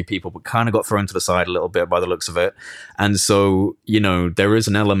conversations with these people, but kind of got thrown to the side a little bit by the looks of it. And so, there is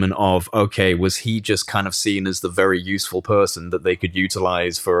an element of, okay, was he just kind of seen as the very useful person that they could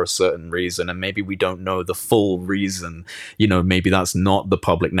utilize for a certain reason? And maybe we don't know the full reason. Maybe that's not the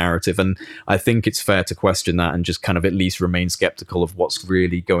public narrative. And I think it's fair to question that and just kind of at least remain skeptical of what's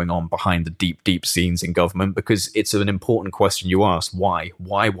really going on behind the deep, deep scenes in government, because it's an important question you ask. Why?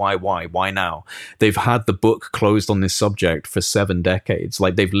 Why now? They've had the book closed on this subject for 7 decades.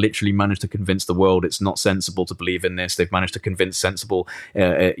 Like, they've literally managed to convince the world it's not sensible to believe in this. They've managed to convince sensible,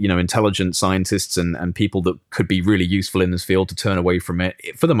 intelligent scientists and people that could be really useful in this field to turn away from it.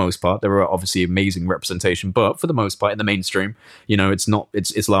 For the most part, there are obviously amazing representation, but for the most part, in the mainstream,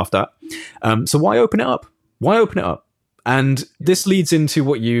 it's laughed at. So why open it up? Why open it up? And this leads into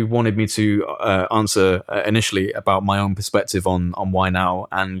what you wanted me to answer initially about my own perspective on why now.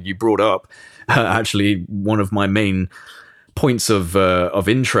 And you brought up actually one of my main points of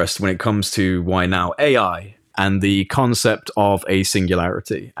interest when it comes to why now: AI and the concept of a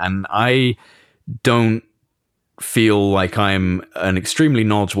singularity. And I don't feel like I'm an extremely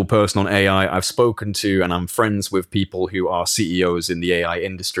knowledgeable person on AI. I've spoken to and I'm friends with people who are CEOs in the AI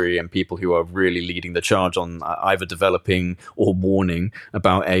industry and people who are really leading the charge on either developing or warning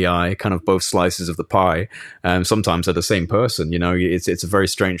about AI, kind of both slices of the pie. Sometimes they're the same person. It's a very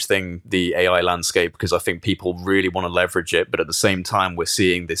strange thing, the AI landscape, because I think people really want to leverage it, but at the same time we're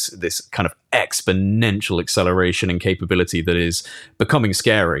seeing this kind of exponential acceleration and capability that is becoming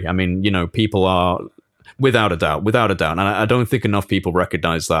scary. I mean, people are without a doubt. And I don't think enough people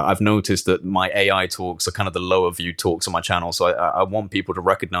recognize that. I've noticed that my AI talks are kind of the lower viewed talks on my channel. So I want people to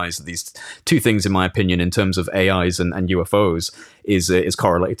recognize that these two things, in my opinion, in terms of AIs and UFOs is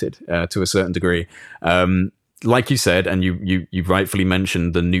correlated to a certain degree. Like you said, and you rightfully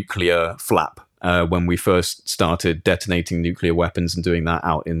mentioned the nuclear flap. When we first started detonating nuclear weapons and doing that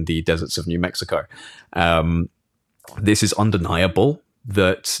out in the deserts of New Mexico. This is undeniable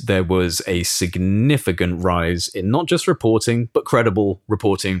that there was a significant rise in not just reporting, but credible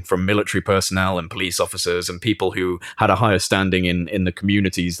reporting from military personnel and police officers and people who had a higher standing in the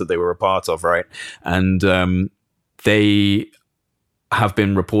communities that they were a part of, right? And they have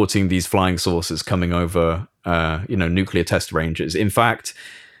been reporting these flying saucers coming over, nuclear test ranges. In fact,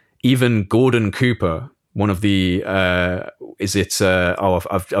 even Gordon Cooper, one of the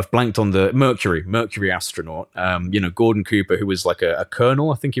I've blanked on the Mercury astronaut. Gordon Cooper, who was like a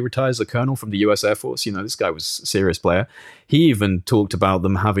colonel. I think he retired as a colonel from the U.S. Air Force. This guy was a serious player. He even talked about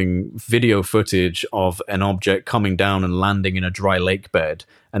them having video footage of an object coming down and landing in a dry lake bed,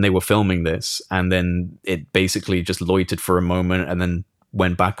 and they were filming this, and then it basically just loitered for a moment and then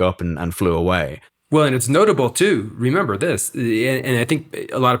went back up and flew away. Well, and it's notable too. Remember this, and I think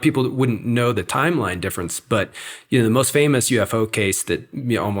a lot of people wouldn't know the timeline difference, but the most famous UFO case that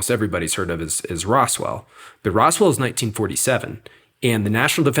almost everybody's heard of is Roswell. But Roswell is 1947, and the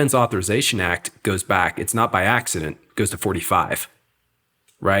National Defense Authorization Act goes back. It's not by accident; it goes to 45,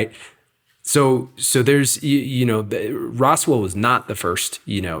 right? So there's Roswell was not the first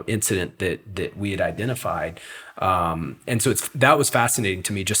incident that we had identified, and so that was fascinating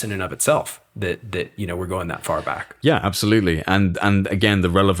to me just in and of itself. That we're going that far back. Yeah, absolutely. And again, the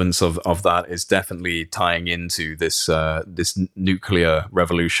relevance of that is definitely tying into this nuclear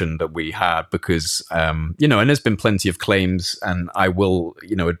revolution that we had, because and there's been plenty of claims, and I will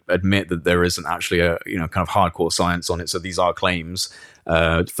admit that there isn't actually a kind of hardcore science on it. So these are claims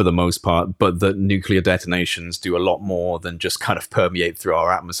for the most part, but that nuclear detonations do a lot more than just kind of permeate through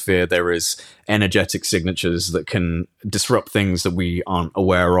our atmosphere. There is energetic signatures that can disrupt things that we aren't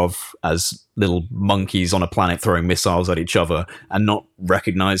aware of as little monkeys on a planet throwing missiles at each other and not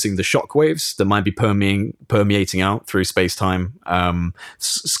recognizing the shockwaves that might be permeating out through space-time,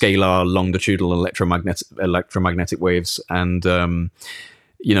 scalar, longitudinal electromagnetic waves, and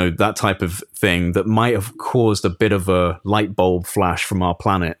that type of thing that might have caused a bit of a light bulb flash from our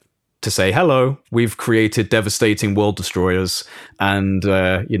planet to say, hello, we've created devastating world destroyers, and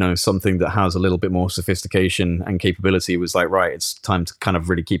something that has a little bit more sophistication and capability was like, right, it's time to kind of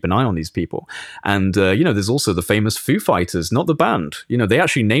really keep an eye on these people. And there's also the famous Foo Fighters, not the band. They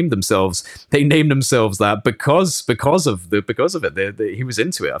actually named themselves that because of it. He was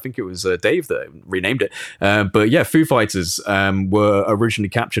into it. I think it was Dave that renamed it. But yeah, Foo Fighters were originally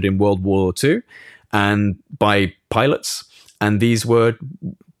captured in World War II and by pilots, and these were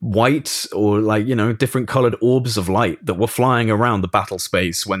white or like, different colored orbs of light that were flying around the battle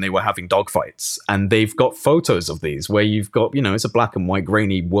space when they were having dogfights. And they've got photos of these where you've got, it's a black and white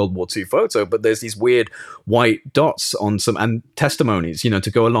grainy World War II photo, but there's these weird white dots on some, and testimonies,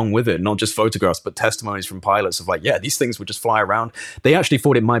 to go along with it, not just photographs, but testimonies from pilots of like, yeah, these things would just fly around. They actually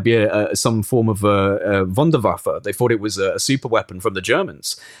thought it might be some form of a Wunderwaffe. They thought it was a super weapon from the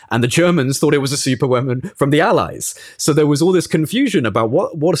Germans, and the Germans thought it was a super weapon from the Allies. So there was all this confusion about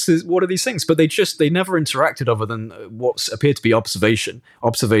what are these things, but they never interacted other than what appeared to be observation.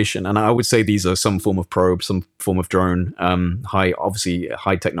 And I would say these are some form of probe, some form of drone,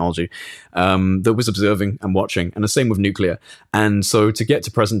 high technology that was observing and watching, and the same with nuclear. And so to get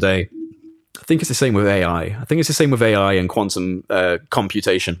to present day, I think it's the same with AI. I think it's the same with AI and quantum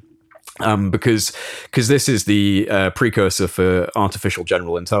computation. Because this is the precursor for artificial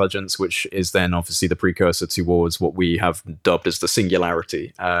general intelligence, which is then obviously the precursor towards what we have dubbed as the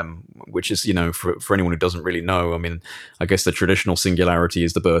singularity, which is, for anyone who doesn't really know, I mean, I guess the traditional singularity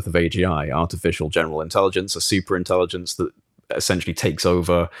is the birth of AGI, artificial general intelligence, a super intelligence that essentially takes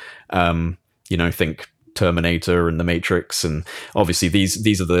over, think Terminator and the Matrix, and obviously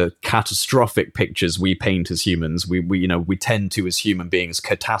these are the catastrophic pictures we paint as humans. We tend to, as human beings,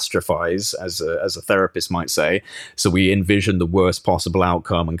 catastrophize, as a therapist might say. So we envision the worst possible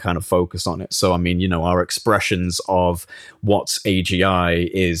outcome and kind of focus on it. So I mean, our expressions of what AGI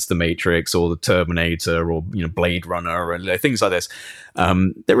is, the Matrix or the Terminator or Blade Runner and things like this.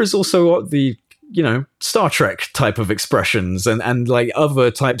 There is also the Star Trek type of expressions and like other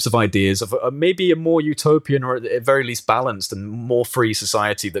types of ideas of maybe a more utopian or at the very least balanced and more free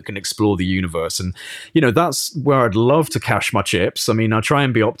society that can explore the universe. And, that's where I'd love to cash my chips. I mean, I try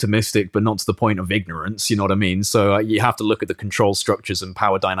and be optimistic, but not to the point of ignorance, you know what I mean? So you have to look at the control structures and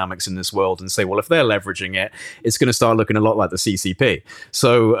power dynamics in this world and say, well, if they're leveraging it, it's going to start looking a lot like the CCP.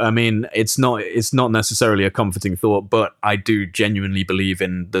 So, I mean, it's not necessarily a comforting thought, but I do genuinely believe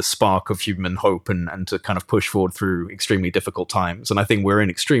in the spark of human hope and to kind of push forward through extremely difficult times. And I think we're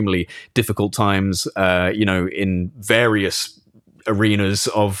in extremely difficult times, in various arenas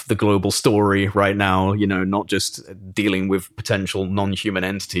of the global story right now, not just dealing with potential non-human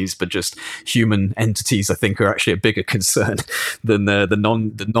entities, but just human entities, I think, are actually a bigger concern than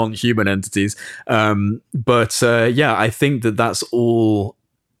the non-human entities. I think that's all.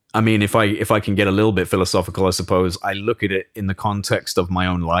 I mean, if I can get a little bit philosophical, I suppose, I look at it in the context of my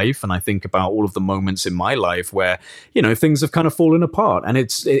own life, and I think about all of the moments in my life where, things have kind of fallen apart, and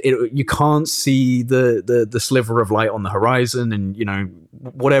you can't see the sliver of light on the horizon, and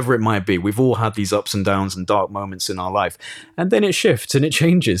whatever it might be. We've all had these ups and downs and dark moments in our life, and then it shifts and it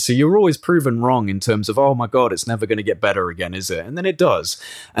changes. So you're always proven wrong in terms of, oh my God, it's never going to get better again, is it? And then it does.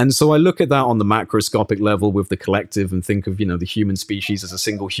 And so I look at that on the macroscopic level with the collective and think of, the human species as a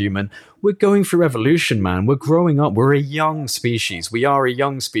single human. We're going through evolution, man. We're growing up. We're a young species. We are a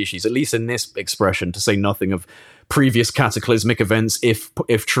young species, at least in this expression, to say nothing of previous cataclysmic events, if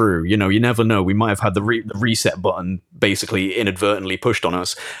true. You never know. We might have had the reset button basically inadvertently pushed on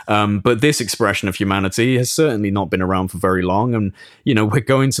us. But this expression of humanity has certainly not been around for very long. And, we're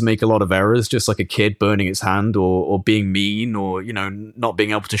going to make a lot of errors, just like a kid burning its hand or being mean or, not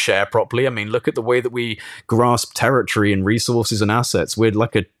being able to share properly. I mean, look at the way that we grasp territory and resources and assets. We're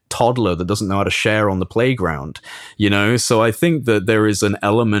like a toddler that doesn't know how to share on the playground, so I think that there is an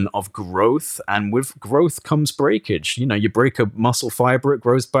element of growth, and with growth comes breakage. You break a muscle fiber, it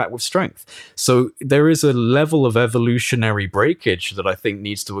grows back with strength. So there is a level of evolutionary breakage that I think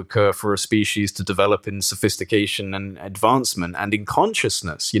needs to occur for a species to develop in sophistication and advancement and in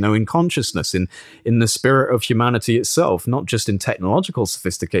consciousness, in the spirit of humanity itself, not just in technological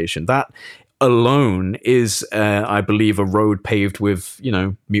sophistication. That alone is, I believe, a road paved with,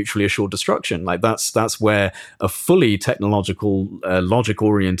 mutually assured destruction. Like that's where a fully technological,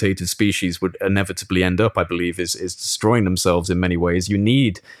 logic-orientated species would inevitably end up, I believe, is destroying themselves in many ways. You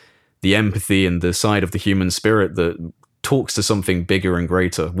need the empathy and the side of the human spirit that talks to something bigger and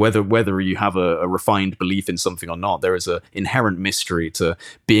greater. Whether you have a refined belief in something or not, there is an inherent mystery to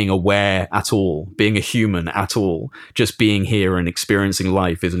being aware at all, being a human at all. Just being here and experiencing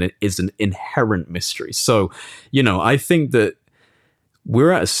life is an inherent mystery. So, I think that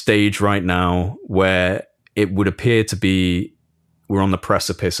we're at a stage right now where it would appear to be we're on the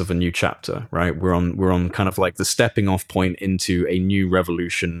precipice of a new chapter, right? We're on kind of like the stepping off point into a new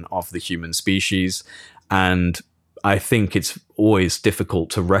revolution of the human species. And I think it's always difficult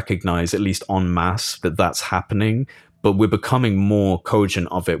to recognize, at least en masse, that that's happening. But we're becoming more cogent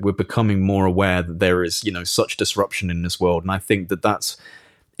of it. We're becoming more aware that there is, such disruption in this world. And I think that that's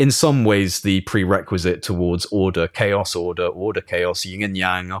in some ways the prerequisite towards order, chaos, order, chaos, yin and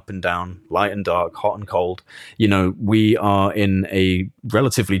yang, up and down, light and dark, hot and cold. We are in a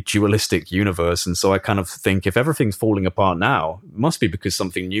relatively dualistic universe. And so I kind of think if everything's falling apart now, it must be because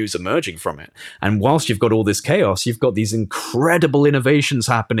something new is emerging from it. And whilst you've got all this chaos, you've got these incredible innovations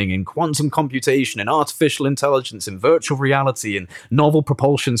happening in quantum computation, in artificial intelligence, in virtual reality, in novel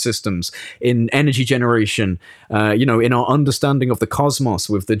propulsion systems, in energy generation, in our understanding of the cosmos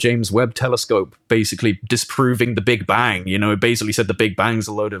with the James Webb telescope basically disproving the Big Bang. It basically said the Big Bang's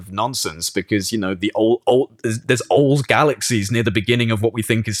a load of nonsense because, there's old galaxies near the beginning of what we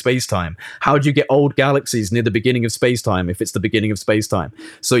think is space-time. How do you get old galaxies near the beginning of space-time if it's the beginning of space-time?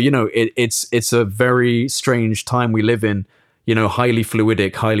 So, it's a very strange time we live in, highly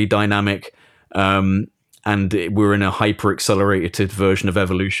fluidic, highly dynamic, and we're in a hyper-accelerated version of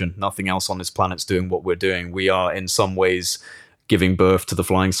evolution. Nothing else on this planet's doing what we're doing. We are, in some ways, giving birth to the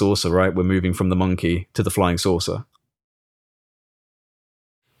flying saucer, right? We're moving from the monkey to the flying saucer.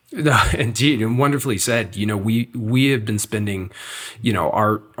 Indeed, and wonderfully said. We have been spending,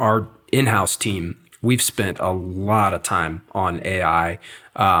 our in-house team, we've spent a lot of time on AI.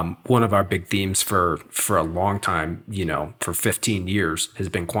 One of our big themes for a long time, for 15 years, has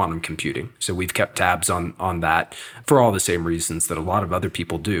been quantum computing. So we've kept tabs on that for all the same reasons that a lot of other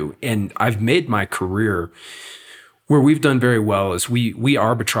people do. And I've made my career where we've done very well is we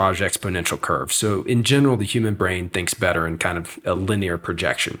arbitrage exponential curves. So in general, the human brain thinks better in kind of a linear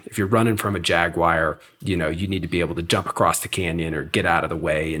projection. If you're running from a jaguar, you need to be able to jump across the canyon or get out of the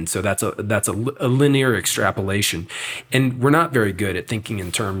way. And so that's a linear extrapolation. And we're not very good at thinking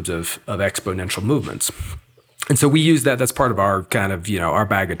in terms of exponential movements. And so we use that. That's part of our kind of, our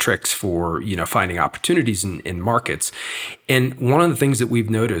bag of tricks for, finding opportunities in markets. And one of the things that we've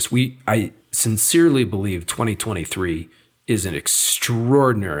noticed, I sincerely believe 2023 is an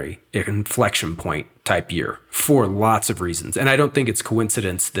extraordinary inflection point type year for lots of reasons. And I don't think it's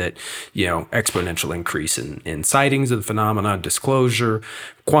coincidence that, exponential increase in sightings of the phenomenon, disclosure,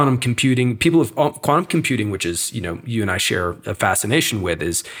 quantum computing, quantum computing, which is, you and I share a fascination with,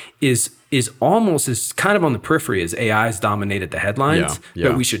 is almost kind of on the periphery as AI's dominated the headlines. Yeah.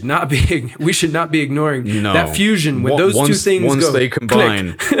 But we should not be ignoring that fusion when those two things once go they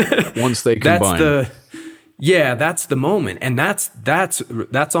combine. Once they combine. That's the moment, and that's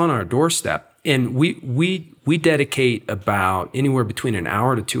on our doorstep. And we dedicate about anywhere between an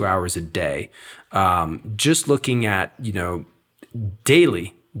hour to 2 hours a day, just looking at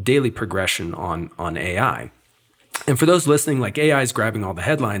daily progression on AI. And for those listening, like, AI is grabbing all the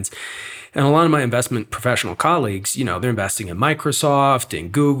headlines. And a lot of my investment professional colleagues, they're investing in Microsoft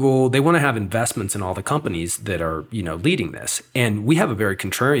and Google. They want to have investments in all the companies that are, leading this. And we have a very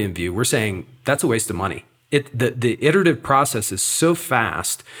contrarian view. We're saying that's a waste of money. The iterative process is so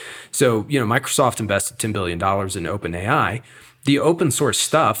fast. So, Microsoft invested $10 billion in OpenAI. The open source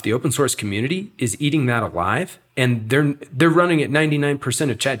stuff, the open source community is eating that alive. And they're running at 99%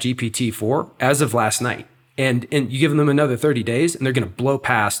 of ChatGPT-4 as of last night. And you give them another 30 days and they're going to blow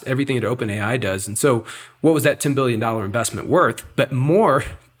past everything that OpenAI does. And so what was that $10 billion investment worth? But more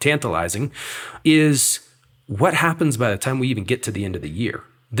tantalizing is what happens by the time we even get to the end of the year.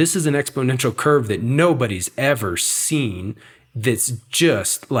 This is an exponential curve that nobody's ever seen, that's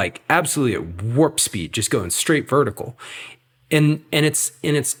just like absolutely at warp speed, just going straight vertical. And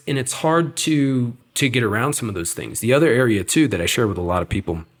it's hard to get around some of those things. The other area too that I share with a lot of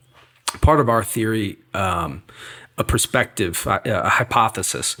people, part of our theory, a perspective, a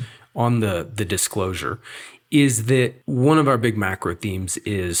hypothesis on the disclosure, is that one of our big macro themes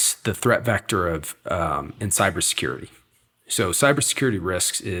is the threat vector of in cybersecurity. So cybersecurity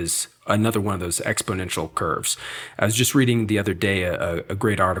risks is another one of those exponential curves. I was just reading the other day a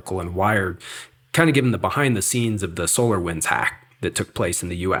great article in Wired, kind of giving the behind the scenes of the SolarWinds hack that took place in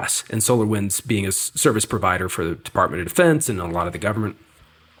the US. And SolarWinds being a service provider for the Department of Defense and a lot of the government.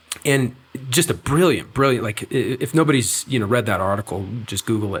 And just a brilliant, like, if nobody's, read that article, just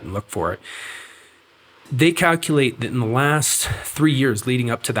Google it and look for it. They calculate that in the last 3 years leading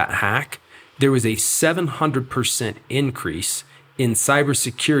up to that hack, there was a 700% increase in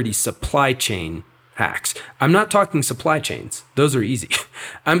cybersecurity supply chain hacks. I'm not talking supply chains. Those are easy.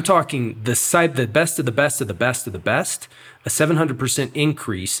 I'm talking the best of the best of the best of the best, a 700%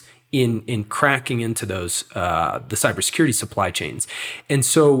 increase in cracking into those the cybersecurity supply chains. And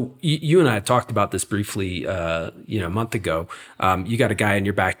so you and I had talked about this briefly a month ago. You got a guy in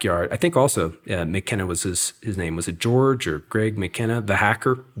your backyard. I think also McKenna was his name. Was it George or Greg McKenna, the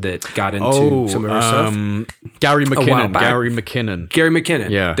hacker that got into some of our stuff? Gary McKinnon. Gary McKinnon.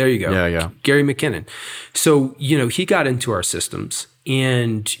 Yeah. There you go. Yeah. Gary McKinnon. So, he got into our systems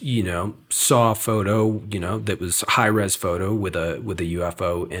and, saw a photo, that was high res photo with a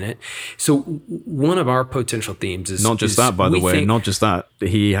UFO in it. So one of our potential themes is not just that, by the way, not just that.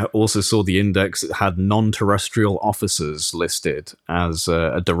 He also saw the index that had non-terrestrial officers listed as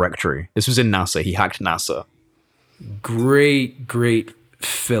a directory. This was in NASA. He hacked NASA. Great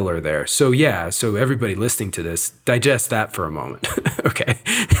filler there. So so everybody listening to this, digest that for a moment. Okay.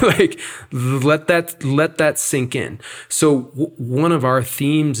 Like let that sink in. So one of our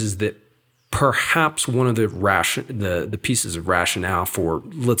themes is that perhaps one of the pieces of rationale for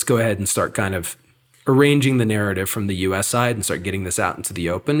let's go ahead and start kind of arranging the narrative from the US side and start getting this out into the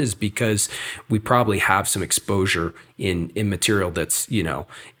open is because we probably have some exposure in material that's,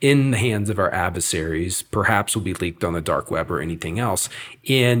 in the hands of our adversaries, perhaps will be leaked on the dark web or anything else.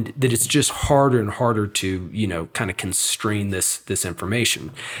 And that it's just harder and harder to, kind of constrain this information.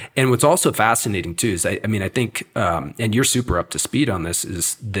 And what's also fascinating too is, I think, and you're super up to speed on this,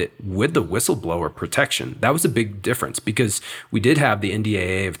 is that with the whistleblower protection, that was a big difference because we did have the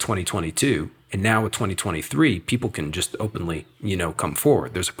NDAA of 2022. And now with 2023, people can just openly, come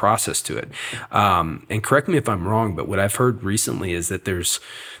forward. There's a process to it. And correct me if I'm wrong, but what I've heard recently is that there's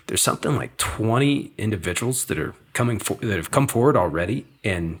something like 20 individuals that are that have come forward already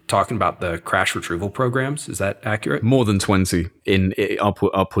and talking about the crash retrieval programs. Is that accurate? More than 20 in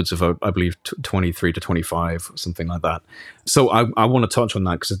upwards of, I believe, 23 to 25, something like that. So I want to touch on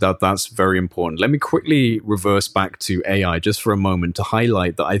that because that's very important. Let me quickly reverse back to AI just for a moment to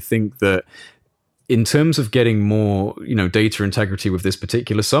highlight that I think that in terms of getting more, data integrity with this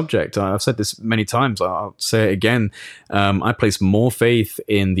particular subject, I've said this many times, I'll say it again, I place more faith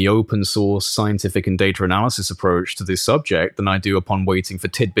in the open source scientific and data analysis approach to this subject than I do upon waiting for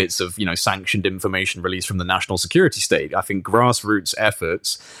tidbits of, sanctioned information released from the national security state. I think grassroots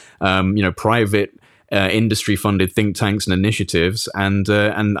efforts, private industry-funded think tanks and initiatives, and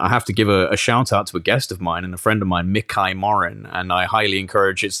I have to give a shout out to a guest of mine and a friend of mine, Mikhail Morin, and I highly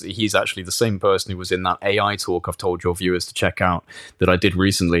encourage he's actually the same person who was in that AI talk I've told your viewers to check out that I did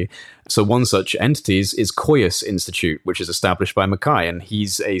recently. So one such entity is Koyas Institute, which is established by Mikhail, and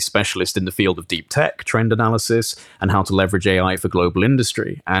he's a specialist in the field of deep tech, trend analysis, and how to leverage AI for global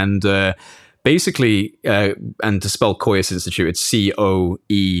industry. And basically, and to spell Koyas Institute, it's Coeus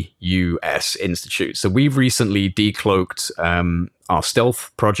Institute. So we've recently decloaked our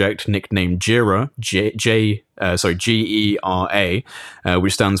stealth project nicknamed GERA, GERA,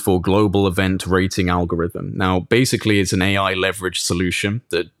 which stands for Global Event Rating Algorithm. Now, basically, it's an AI leveraged solution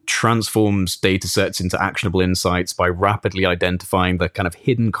that transforms data sets into actionable insights by rapidly identifying the kind of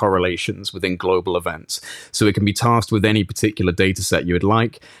hidden correlations within global events. So it can be tasked with any particular data set you would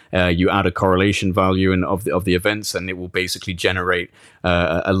like. You add a correlation value of the events, and it will basically generate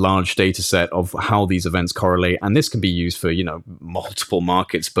a large data set of how these events correlate. And this can be used for, multiple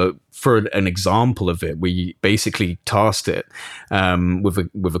markets. But for an example of it, we basically tasked it with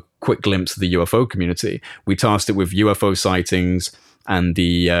a quick glimpse of the UFO community. We tasked it with UFO sightings and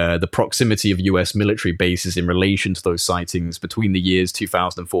the proximity of US military bases in relation to those sightings between the years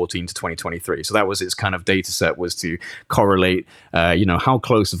 2014 to 2023. So that was its kind of data set, was to correlate, how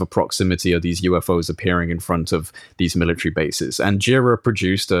close of a proximity are these UFOs appearing in front of these military bases. And JIRA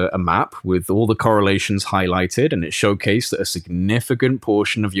produced a map with all the correlations highlighted, and it showcased that a significant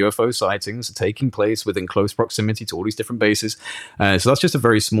portion of UFO sightings are taking place within close proximity to all these different bases. So that's just a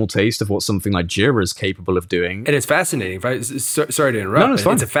very small taste of what something like JIRA is capable of doing. And it's fascinating. Sorry to interrupt.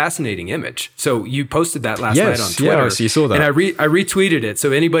 No, it's a fascinating image. So you posted that last night on Twitter. Yeah, so you saw that. And I retweeted it.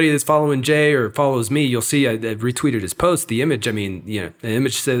 So anybody that's following Jay or follows me, you'll see I retweeted his post. The image, the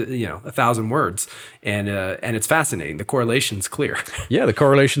image says, 1,000 words. And it's fascinating. The correlation's clear. Yeah, the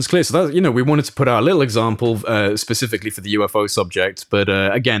correlation's clear. So that, we wanted to put out a little example specifically for the UFO subject. But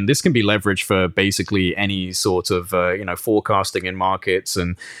again, this can be leveraged for basically any sort of, forecasting in markets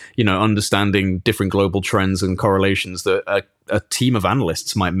and, understanding different global trends and correlations that a team of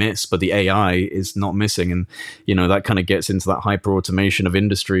analysts might miss, but the AI is not missing. And, that kind of gets into that hyper automation of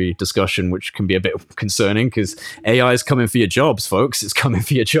industry discussion, which can be a bit concerning because AI is coming for your jobs, folks. It's coming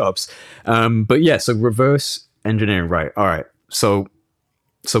for your jobs. But yeah, so reverse engineering, right? All right. So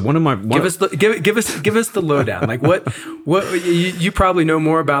give us the lowdown. Like what you probably know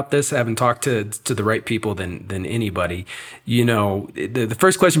more about this, having talked to the right people than anybody. The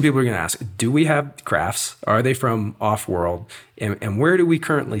first question people are going to ask: do we have crafts? Are they from off-world? And where do we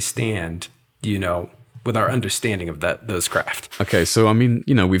currently stand? With our understanding of those craft. Okay, so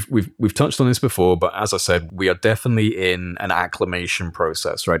we've touched on this before, but as I said, we are definitely in an acclimation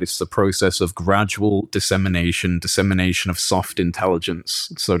process, right? It's the process of gradual dissemination of soft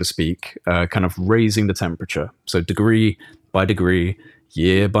intelligence, so to speak, kind of raising the temperature. So degree by degree,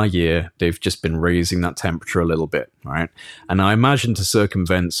 year by year, they've just been raising that temperature a little bit, right? And I imagine to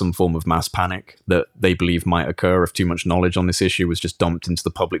circumvent some form of mass panic that they believe might occur if too much knowledge on this issue was just dumped into the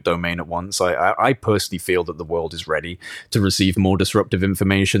public domain at once. I personally feel that the world is ready to receive more disruptive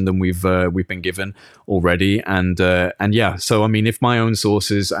information than we've been given already. And yeah, so I mean, if my own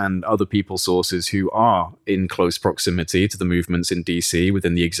sources and other people's sources who are in close proximity to the movements in DC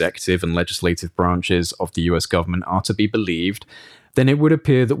within the executive and legislative branches of the US government are to be believed, then it would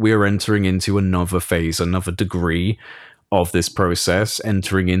appear that we are entering into another phase, another degree of this process,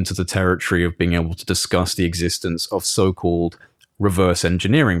 entering into the territory of being able to discuss the existence of so-called reverse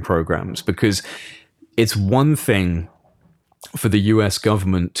engineering programs. Because it's one thing for the US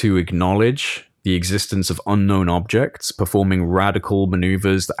government to acknowledge the existence of unknown objects performing radical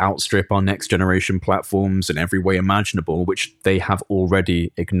maneuvers that outstrip our next generation platforms in every way imaginable, which they have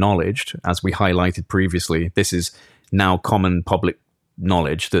already acknowledged. As we highlighted previously, this is now common public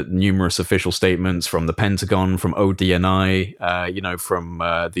knowledge that numerous official statements from the Pentagon, from ODNI, from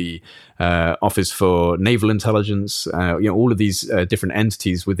the Office for Naval Intelligence, all of these different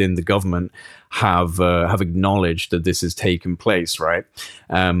entities within the government have acknowledged that this has taken place, right?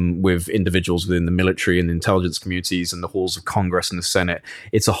 With individuals within the military and intelligence communities and the halls of Congress and the Senate.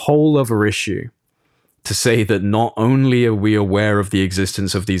 It's a whole other issue to say that not only are we aware of the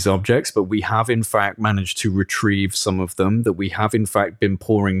existence of these objects, but we have in fact managed to retrieve some of them, that we have in fact been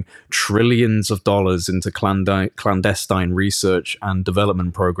pouring trillions of dollars into clandestine research and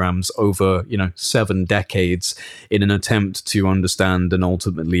development programs over, 7 decades in an attempt to understand and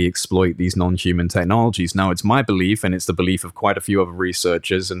ultimately exploit these non-human technologies. Now, it's my belief, and it's the belief of quite a few other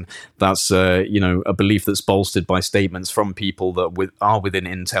researchers, and that's, a belief that's bolstered by statements from people that are within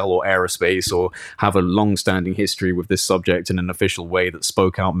intel or aerospace or have a long-standing history with this subject in an official way that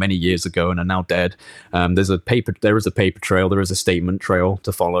spoke out many years ago and are now dead. There is a paper trail, there is a statement trail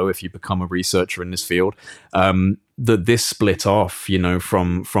to follow if you become a researcher in this field. That this split off,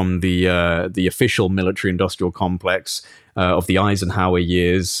 from the official military-industrial complex of the Eisenhower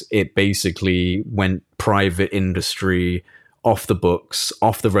years. It basically went private industry, off the books,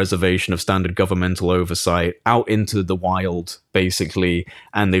 off the reservation of standard governmental oversight, out into the wild, basically.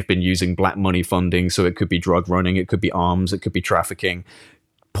 And they've been using black money funding. So it could be drug running, it could be arms, it could be trafficking,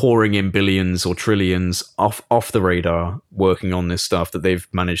 pouring in billions or trillions off the radar, working on this stuff that they've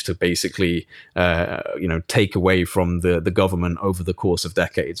managed to basically, take away from the government over the course of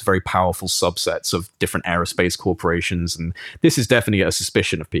decades. Very powerful subsets of different aerospace corporations. And this is definitely a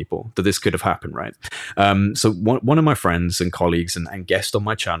suspicion of people that this could have happened, right? So one of my friends and colleagues and guest on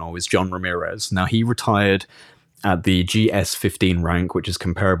my channel is John Ramirez. Now, he retired at the GS-15 rank, which is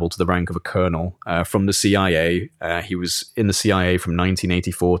comparable to the rank of a colonel, from the CIA. He was in the CIA from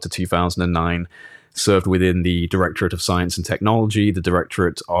 1984 to 2009, served within the Directorate of Science and Technology, the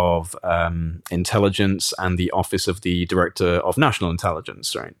Directorate of Intelligence, and the Office of the Director of National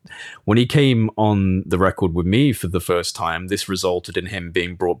Intelligence. Right? When he came on the record with me for the first time, this resulted in him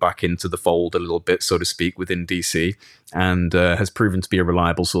being brought back into the fold a little bit, so to speak, within DC, and has proven to be a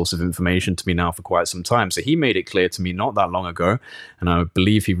reliable source of information to me now for quite some time. So he made it clear to me not that long ago, and I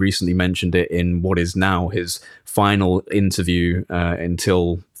believe he recently mentioned it in what is now his final interview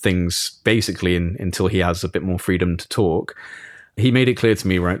until he has a bit more freedom to talk. He made it clear to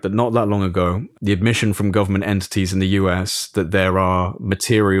me, right, that not that long ago, the admission from government entities in the US that there are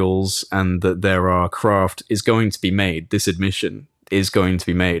materials and that there are craft is going to be made. This admission is going to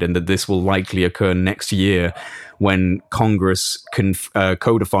be made, and that this will likely occur next year when Congress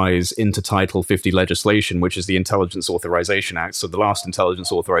codifies into Title 50 legislation, which is the Intelligence Authorization Act. So the last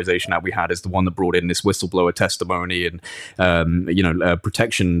Intelligence Authorization Act we had is the one that brought in this whistleblower testimony and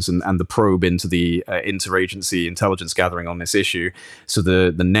protections and the probe into the interagency intelligence gathering on this issue. So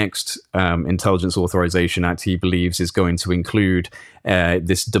the next Intelligence Authorization Act, he believes, is going to include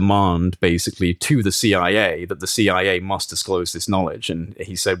this demand basically to the CIA that the CIA must disclose this knowledge. And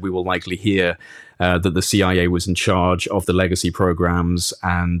he said we will likely hear that the CIA was in charge of the legacy programs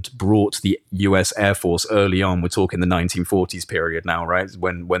and brought the US Air Force early on. We're talking the 1940s period now, right?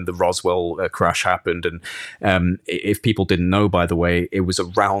 When the Roswell crash happened. And if people didn't know, by the way, it was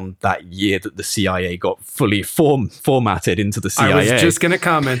around that year that the CIA got fully formatted into the CIA. I was just going to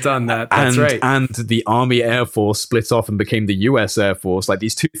comment on that. That's right. And the Army Air Force split off and became the US Air Force. Like,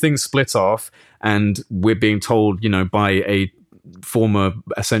 these two things split off, and we're being told, by a former,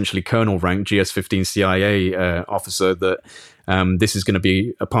 essentially colonel rank GS-15 CIA officer, that this is going to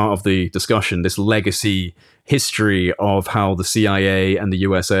be a part of the discussion, this legacy history of how the CIA and the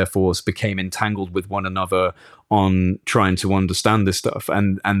US Air Force became entangled with one another on trying to understand this stuff.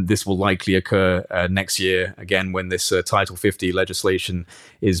 And this will likely occur next year, again, when this Title 50 legislation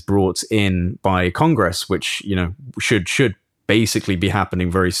is brought in by Congress, which, you know, should basically be happening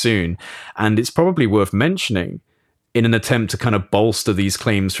very soon. And it's probably worth mentioning, in an attempt to kind of bolster these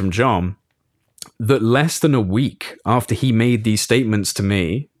claims from John, that less than a week after he made these statements to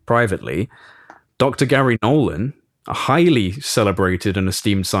me privately, Dr. Gary Nolan, a highly celebrated and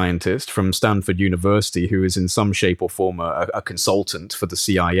esteemed scientist from Stanford University, who is in some shape or form a consultant for the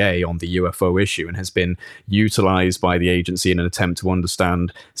CIA on the UFO issue and has been utilized by the agency in an attempt to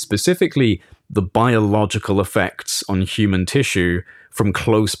understand specifically the biological effects on human tissue from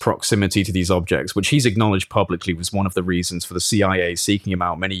close proximity to these objects, which he's acknowledged publicly was one of the reasons for the CIA seeking him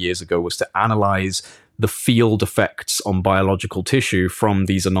out many years ago, was to analyze the field effects on biological tissue from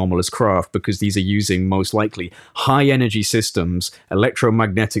these anomalous craft, because these are using most likely high energy systems,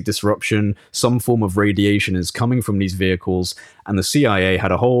 electromagnetic disruption, some form of radiation is coming from these vehicles. And the CIA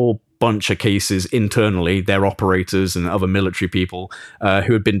had a whole bunch of cases internally, their operators and other military people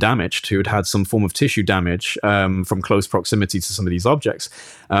who had been damaged, who had had some form of tissue damage from close proximity to some of these objects.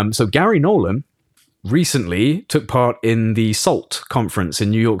 So Gary Nolan recently took part in the SALT conference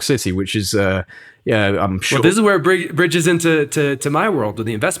in New York City, which is, I'm sure. Well, this is where it bridges into to my world with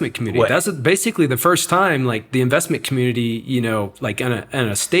the investment community. What? That's basically the first time, like, the investment community, you know, like on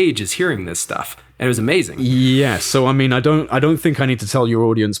a stage is hearing this stuff. And it was amazing. Yeah. So, I mean, I don't think I need to tell your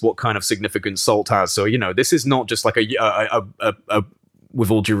audience what kind of significance SALT has. So, you know, this is not just like a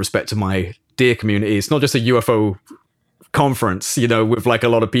with all due respect to my dear community, it's not just a UFO conference, you know, with like a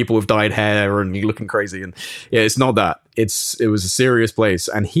lot of people with dyed hair and looking crazy. And yeah, it's not that. It was a serious place.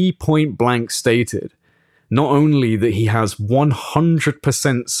 And he point blank stated not only that he has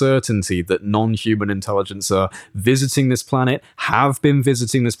 100% certainty that non-human intelligence are visiting this planet, have been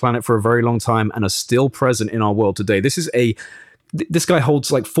visiting this planet for a very long time, and are still present in our world today. This guy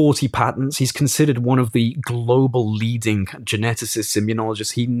holds like 40 patents. He's considered one of the global leading geneticists,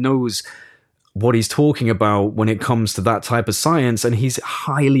 immunologists. He knows what he's talking about when it comes to that type of science, and he's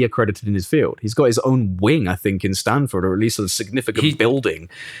highly accredited in his field. He's got his own wing, I think, in Stanford, or at least a significant building.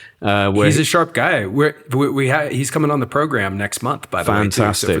 He's a sharp guy. He's coming on the program next month, by the way.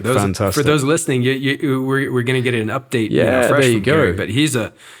 Fantastic, fantastic. For those listening, we're going to get an update. Yeah, fresh there you from go. Gary, but he's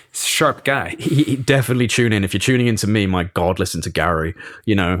a sharp guy. He definitely tune in. If you're tuning into me, my God, listen to Gary.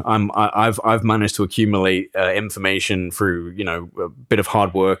 You know, I've managed to accumulate information through, you know, a bit of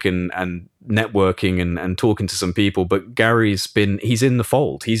hard work and networking and talking to some people. But he's in the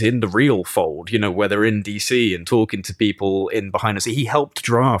fold. He's in the real fold. You know, where they're in DC and talking to people in behind us. He helped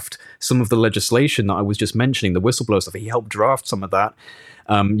draft some of the legislation that I was just mentioning, the whistleblower stuff. He helped draft some of that.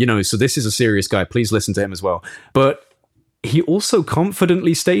 You know, so this is a serious guy. Please listen to him as well. But he also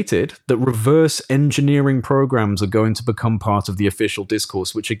confidently stated that reverse engineering programs are going to become part of the official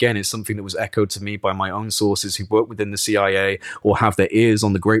discourse, which again is something that was echoed to me by my own sources who work within the CIA or have their ears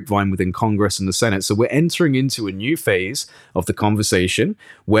on the grapevine within Congress and the Senate. So we're entering into a new phase of the conversation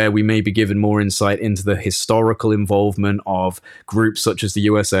where we may be given more insight into the historical involvement of groups such as the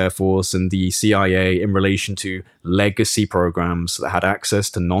US Air Force and the CIA in relation to legacy programs that had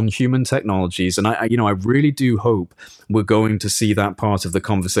access to non-human technologies. And I really do hope we're going to see that part of the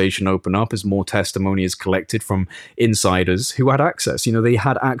conversation open up as more testimony is collected from insiders who had access. You know, they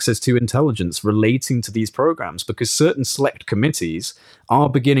had access to intelligence relating to these programs, because certain select committees are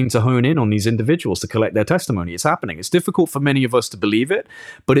beginning to hone in on these individuals to collect their testimony. It's happening. It's difficult for many of us to believe it,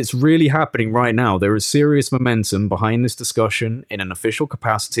 but it's really happening right now. There is serious momentum behind this discussion in an official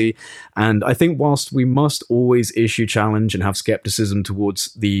capacity. And I think whilst we must always issue challenge and have skepticism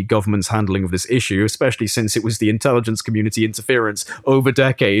towards the government's handling of this issue, especially since it was the intelligence community interference over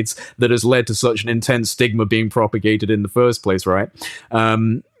decades that has led to such an intense stigma being propagated in the first place, right?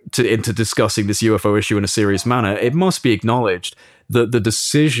 Into discussing this UFO issue in a serious manner, it must be acknowledged that the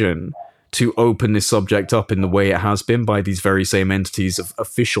decision to open this subject up in the way it has been by these very same entities of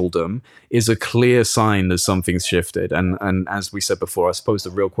officialdom is a clear sign that something's shifted. And as we said before, I suppose the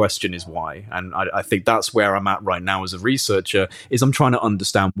real question is why. And I think that's where I'm at right now as a researcher, is I'm trying to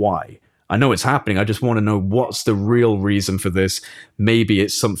understand why. I know it's happening. I just want to know what's the real reason for this. Maybe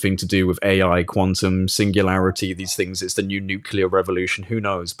it's something to do with AI, quantum, singularity, these things. It's the new nuclear revolution. Who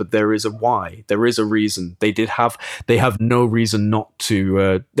knows? But there is a why. There is a reason. They have no reason not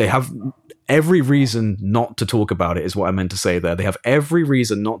to. They have every reason not to talk about it is what I meant to say there. They have every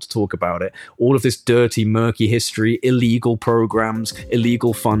reason not to talk about it. All of this dirty, murky history, illegal programs,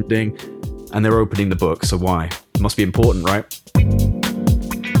 illegal funding, and they're opening the book. So why? It must be important, right?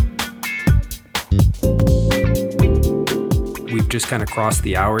 We've just kind of crossed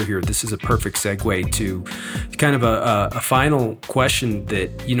the hour here. This is a perfect segue to kind of a final question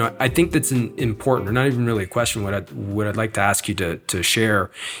that, you know, I think that's important, or not even really a question. What I'd like to ask you to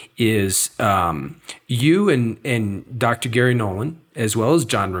share is you and Dr. Gary Nolan, as well as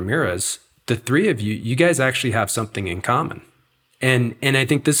John Ramirez, the three of you guys actually have something in common. And I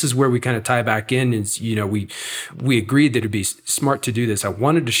think this is where we kind of tie back in is, you know, we agreed that it'd be smart to do this. I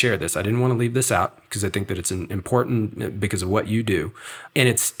wanted to share this. I didn't want to leave this out because I think that it's important because of what you do. And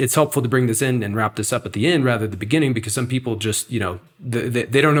it's helpful to bring this in and wrap this up at the end rather than the beginning, because some people just, you know,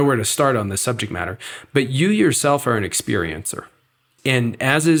 they don't know where to start on this subject matter. But you yourself are an experiencer. And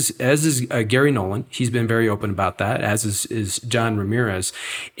as is Gary Nolan, he's been very open about that, as is John Ramirez.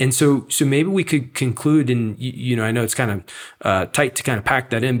 And so maybe we could conclude, and you know, I know it's kind of tight to kind of pack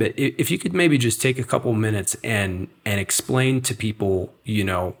that in, but if you could maybe just take a couple minutes and explain to people, you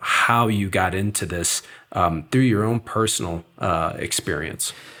know, how you got into this through your own personal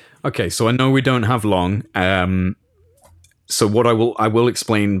experience. Okay, so I know we don't have long. So what I will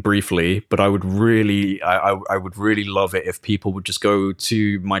explain briefly, but I would really love it if people would just go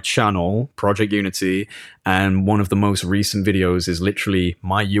to my channel, Project Unity, and one of the most recent videos is literally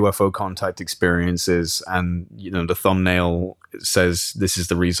my UFO contact experiences, and you know the thumbnail says this is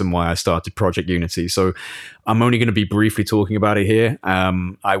the reason why I started Project Unity. So I'm only going to be briefly talking about it here.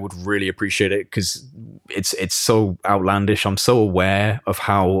 I would really appreciate it because it's so outlandish. I'm so aware of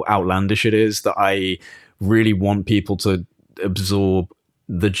how outlandish it is that I really want people to absorb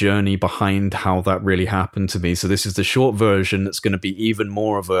the journey behind how that really happened to me. So this is the short version that's going to be even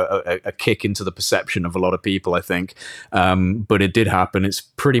more of a kick into the perception of a lot of people, I think. But it did happen. It's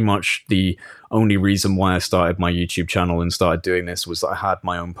pretty much the only reason why I started my YouTube channel and started doing this was that I had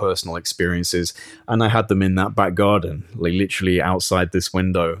my own personal experiences, and I had them in that back garden, like literally outside this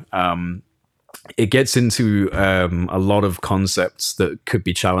window. It gets into a lot of concepts that could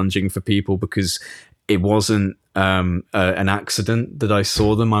be challenging for people because it wasn't an accident that I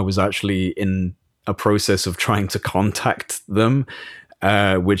saw them. I was actually in a process of trying to contact them,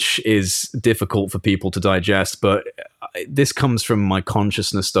 which is difficult for people to digest. But this comes from my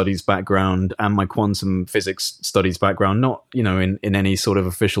consciousness studies background and my quantum physics studies background, not, you know, in any sort of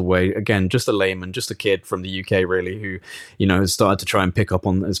official way. Again, just a layman, just a kid from the UK, really, who, you know, has started to try and pick up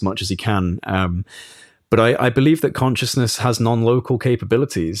on as much as he can. But I believe that consciousness has non-local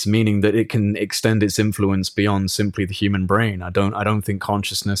capabilities, meaning that it can extend its influence beyond simply the human brain. I don't think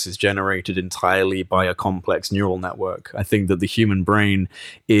consciousness is generated entirely by a complex neural network. I think that the human brain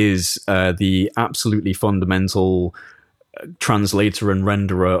is the absolutely fundamental translator and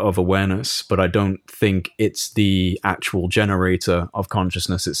renderer of awareness, but I don't think it's the actual generator of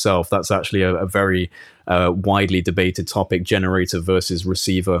consciousness itself. That's actually a very widely debated topic, generator versus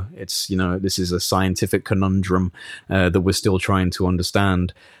receiver. It's, you know, this is a scientific conundrum that we're still trying to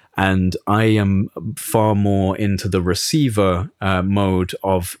understand. And I am far more into the receiver mode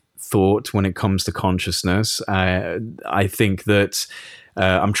of thought when it comes to consciousness. I think that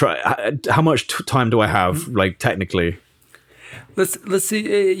I'm trying. How much time do I have, like, technically? Let's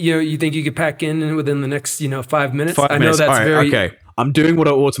see. You know, you think you could pack in within the next 5 minutes? 5 minutes. I know that's right, very okay. I'm doing what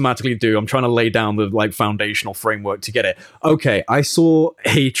I automatically do. I'm trying to lay down the like foundational framework to get it. Okay, I saw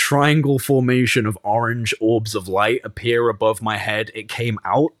a triangle formation of orange orbs of light appear above my head. It came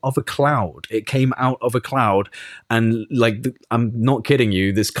out of a cloud. And like, I'm not kidding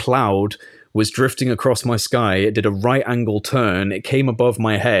you, this cloud was drifting across my sky. It did a right angle turn. It came above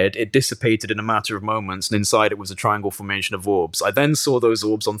my head. It dissipated in a matter of moments, and inside it was a triangle formation of orbs. I then saw those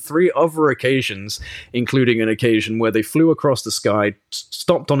orbs on 3 other occasions, including an occasion where they flew across the sky,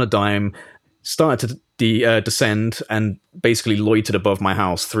 stopped on a dime, started to descend, and basically loitered above my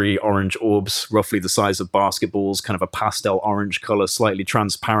house. 3 orange orbs, roughly the size of basketballs, kind of a pastel orange color, slightly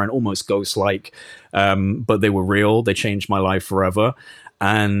transparent, almost ghost-like, but they were real. They changed my life forever.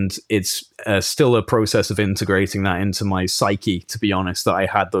 And it's still a process of integrating that into my psyche, to be honest, that I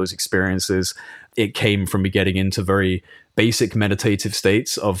had those experiences. It came from me getting into very basic meditative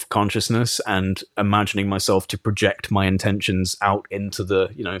states of consciousness and imagining myself to project my intentions out into the,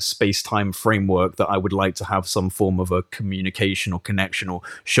 space-time framework that I would like to have some form of a communication or connection or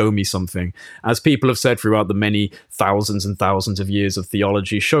show me something. As people have said throughout the many thousands and thousands of years of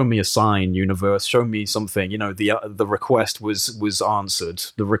theology, show me a sign, universe, show me something. The request was answered.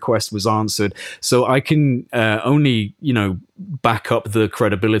 The request was answered. So I can only, back up the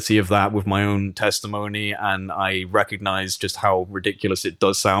credibility of that with my own testimony, and I recognize just how ridiculous it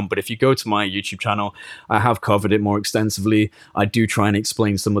does sound. But if you go to my YouTube channel, I have covered it more extensively. I do try and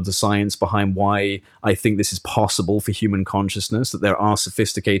explain some of the science behind why I think this is possible for human consciousness, that there are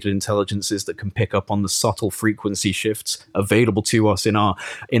sophisticated intelligences that can pick up on the subtle frequency shifts available to us in our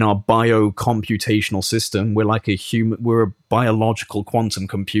biocomputational system. We're like we're a biological quantum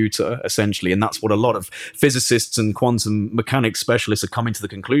computer, essentially, and that's what a lot of physicists and quantum mechanics specialists are coming to the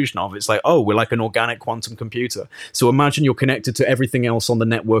conclusion of. It's like, oh, we're like an organic quantum computer. So imagine you're connected to everything else on the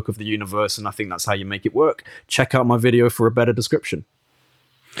network of the universe, and I think that's how you make it work. Check out my video for a better description.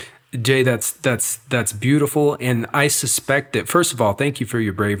 Jay, that's beautiful. And I suspect that, first of all, thank you for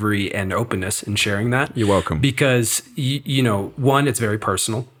your bravery and openness in sharing that. You're welcome. Because, one, it's very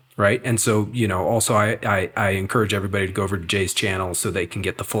personal, right? And so, also I encourage everybody to go over to Jay's channel so they can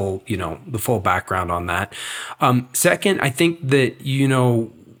get the full background on that. Second, I think that,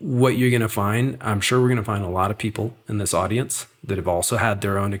 what you're going to find, I'm sure we're going to find a lot of people in this audience that have also had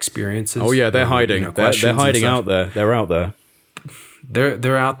their own experiences. Oh yeah, they're hiding. They're hiding out there. They're out there.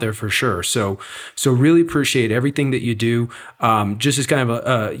 They're out there for sure. So really appreciate everything that you do. Just as kind of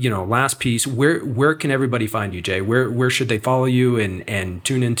a last piece, where can everybody find you, Jay? Where should they follow you and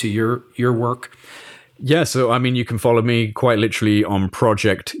tune into your work? Yeah, so I mean, you can follow me quite literally on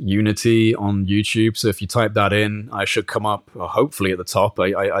Project Unity on YouTube. So if you type that in, I should come up, hopefully at the top.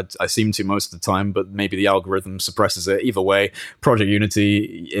 I seem to most of the time, but maybe the algorithm suppresses it. Either way, Project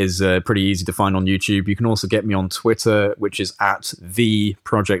Unity is pretty easy to find on YouTube. You can also get me on Twitter, which is at the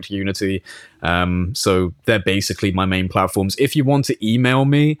Project Unity. So they're basically my main platforms. If you want to email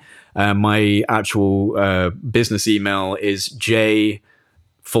me, my actual business email is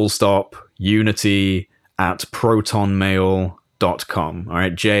j_unity@protonmail.com. All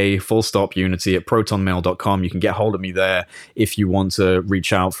right, j_unity@protonmail.com. You can get hold of me there if you want to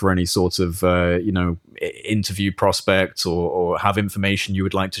reach out for any sort of interview prospects or have information you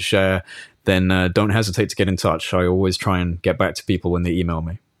would like to share. Then don't hesitate to get in touch. I always try and get back to people when they email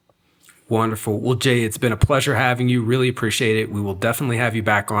me. Wonderful. Well, Jay, it's been a pleasure having you. Really appreciate it. We will definitely have you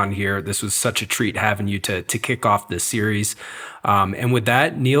back on here. This was such a treat having you to kick off this series. And with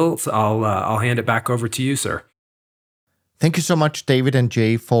that, Neil, I'll hand it back over to you, sir. Thank you so much, David and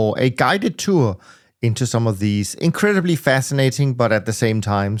Jay, for a guided tour into some of these incredibly fascinating, but at the same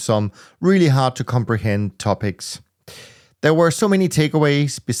time, some really hard to comprehend topics. There were so many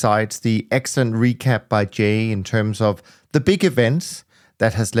takeaways besides the excellent recap by Jay in terms of the big events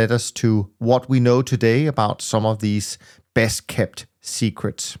that has led us to what we know today about some of these best kept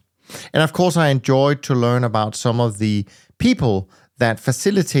secrets. And of course, I enjoyed to learn about some of the people that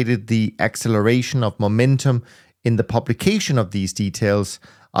facilitated the acceleration of momentum in the publication of these details.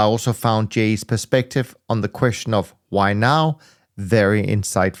 I also found Jay's perspective on the question of why now very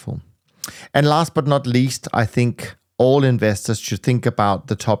insightful. And last but not least, I think all investors should think about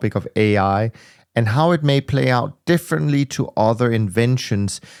the topic of AI and how it may play out differently to other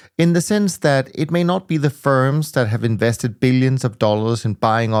inventions, in the sense that it may not be the firms that have invested billions of dollars in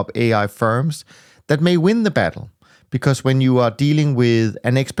buying up AI firms that may win the battle. Because when you are dealing with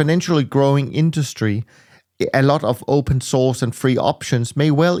an exponentially growing industry, a lot of open source and free options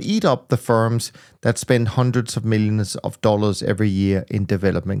may well eat up the firms that spend hundreds of millions of dollars every year in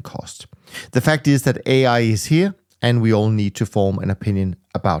development costs. The fact is that AI is here, and we all need to form an opinion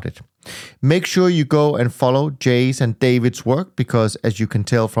about it. Make sure you go and follow Jay's and David's work, because as you can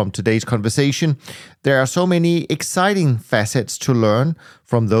tell from today's conversation, there are so many exciting facets to learn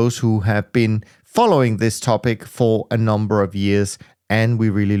from those who have been following this topic for a number of years, and we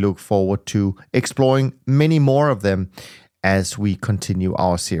really look forward to exploring many more of them as we continue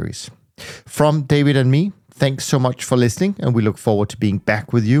our series. From David and me, thanks so much for listening, and we look forward to being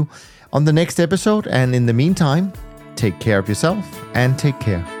back with you on the next episode. And in the meantime, take care of yourself and take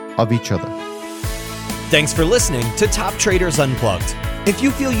care of each other. Thanks for listening to Top Traders Unplugged. If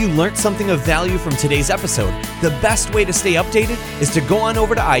you feel you learned something of value from today's episode, the best way to stay updated is to go on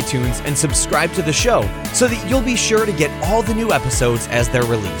over to iTunes and subscribe to the show so that you'll be sure to get all the new episodes as they're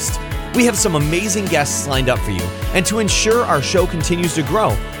released. We have some amazing guests lined up for you, and to ensure our show continues to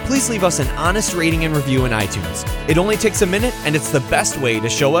grow, please leave us an honest rating and review in iTunes. It only takes a minute, and it's the best way to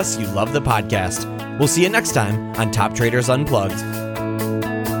show us you love the podcast. We'll see you next time on Top Traders Unplugged.